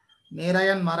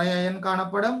 நேரயன் மறையன்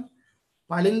காணப்படும்.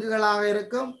 பளிங்குகளாக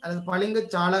இருக்கும் அல்லது பளிங்கு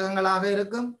சாளகங்களாக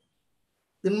இருக்கும்.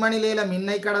 திண்ம நிலையில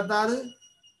மின்னை கடத்தாது.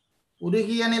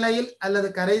 உருகிய நிலையில் அல்லது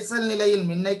கரைசல் நிலையில்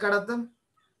மின்னை கடத்தும்.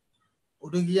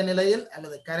 உருகிய நிலையில்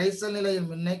அல்லது கரைசல் நிலையில்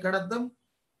மின்னை கடத்தும்.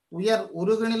 உயர்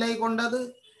உருகுநிலை கொண்டது,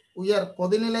 உயர்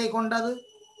கொதிநிலை கொண்டது.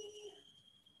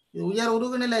 இது உயர்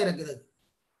உருகுநிலை இருக்குது.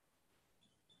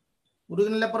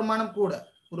 உருகுநிலை பிரமாணம் கூட.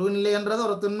 உருகுநிலை என்றது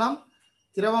ஒரு திண்மம்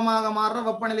திரவமாக மாறுற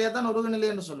வெப்பநிலையை தான் உருகுநிலை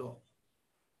என்று சொல்லுவோம்.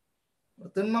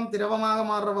 திண்மம் திரவமாக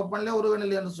மாறுற வெப்பநிலை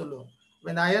உருகுநிலை என்று சொல்லுவோம்.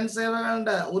 இந்த அயன்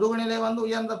சேர்வைகள் உருகுநிலை வந்து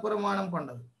உயர்ந்த பெருமானம்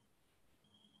கொண்டது.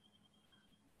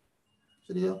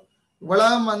 சரியோ?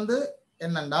 இவ்வளவு வந்து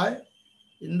என்னென்றால்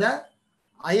இந்த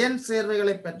அயன்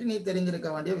சேர்வைகளை பற்றி நீ தெரிஞ்சிருக்க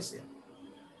வேண்டிய விஷயம்.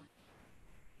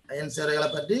 அயன் சேர்வைகளை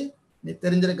பற்றி நீ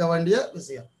தெரிஞ்சிருக்க வேண்டிய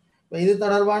விஷயம். இது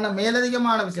தொடர்பான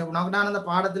மேலதிகமான விஷயம் நான் அந்த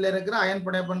பாடத்தில் இருக்கிற அயன்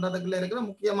பண்றதுக்குள்ள இருக்கிற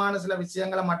முக்கியமான சில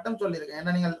விஷயங்களை மட்டும் சொல்லியிருக்கேன்.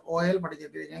 ஏன்னா நீங்கள் ஓஎல்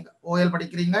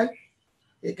படிக்கிறீங்க,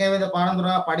 ஏற்கனவே இந்த பாடம்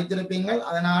தொடர்பாக படித்திருப்பீங்கள்.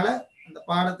 அதனால அந்த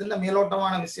பாடத்துல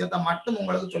மேலோட்டமான விஷயத்தை மட்டும்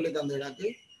உங்களுக்கு சொல்லி தந்துடாக்கு.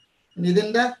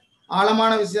 இதுண்ட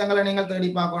ஆழமான விஷயங்களை நீங்கள் தேடி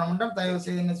பார்க்கணும் என்றால் தயவு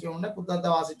செய்து என்ன செய்யணும், புத்தகத்தை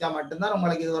வாசிச்சா மட்டும்தான்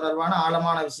உங்களுக்கு இது தொடர்பான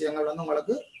ஆழமான விஷயங்கள் வந்து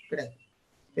உங்களுக்கு கிடைக்கும்.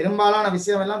 பெரும்பாலான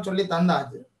விஷயம் எல்லாம் சொல்லி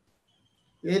தந்தாச்சு.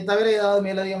 இதை தவிர ஏதாவது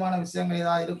மேலதிகமான விஷயங்கள்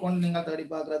ஏதாவது இருக்கும்னு நீங்கள் தேடி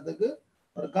பார்க்கறதுக்கு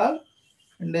ஒரு கால்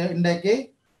இன்றைக்கு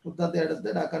புத்தகத்தை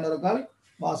எடுத்து டக்குன்னு ஒரு கால்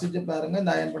வாசிச்சு பாருங்க.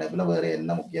 இந்த அயன் பிணைப்புல வேறு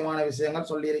என்ன முக்கியமான விஷயங்கள்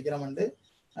சொல்லி இருக்கிறோம்.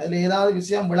 அதுல ஏதாவது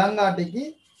விஷயம் விளங்காட்டிக்கு,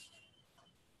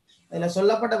 அதுல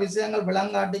சொல்லப்பட்ட விஷயங்கள்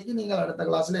விளங்காட்டிக்கு நீங்கள் அடுத்த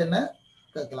கிளாஸ்ல என்ன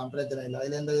கேட்கலாம், பிரச்சனை இல்லை.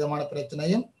 அதுல எந்த விதமான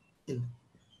பிரச்சனையும் இல்லை.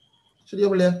 சரியா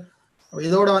பிள்ளையா?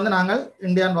 இதோட வந்து நாங்கள்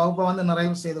இந்தியன் வகுப்பை வந்து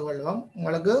நிறைவு செய்து கொள்வோம்.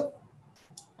 உங்களுக்கு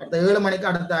அடுத்த 7 மணிக்கு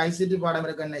அடுத்த ICT பாடம்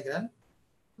இருக்குன்னு நினைக்கிறேன்.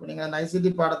 நீங்கள் அந்த ICT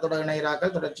பாடத்தோட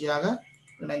இணைகிறார்கள் தொடர்ச்சியாக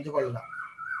இணைந்து கொள்ளலாம்.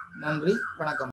 நன்றி, வணக்கம்.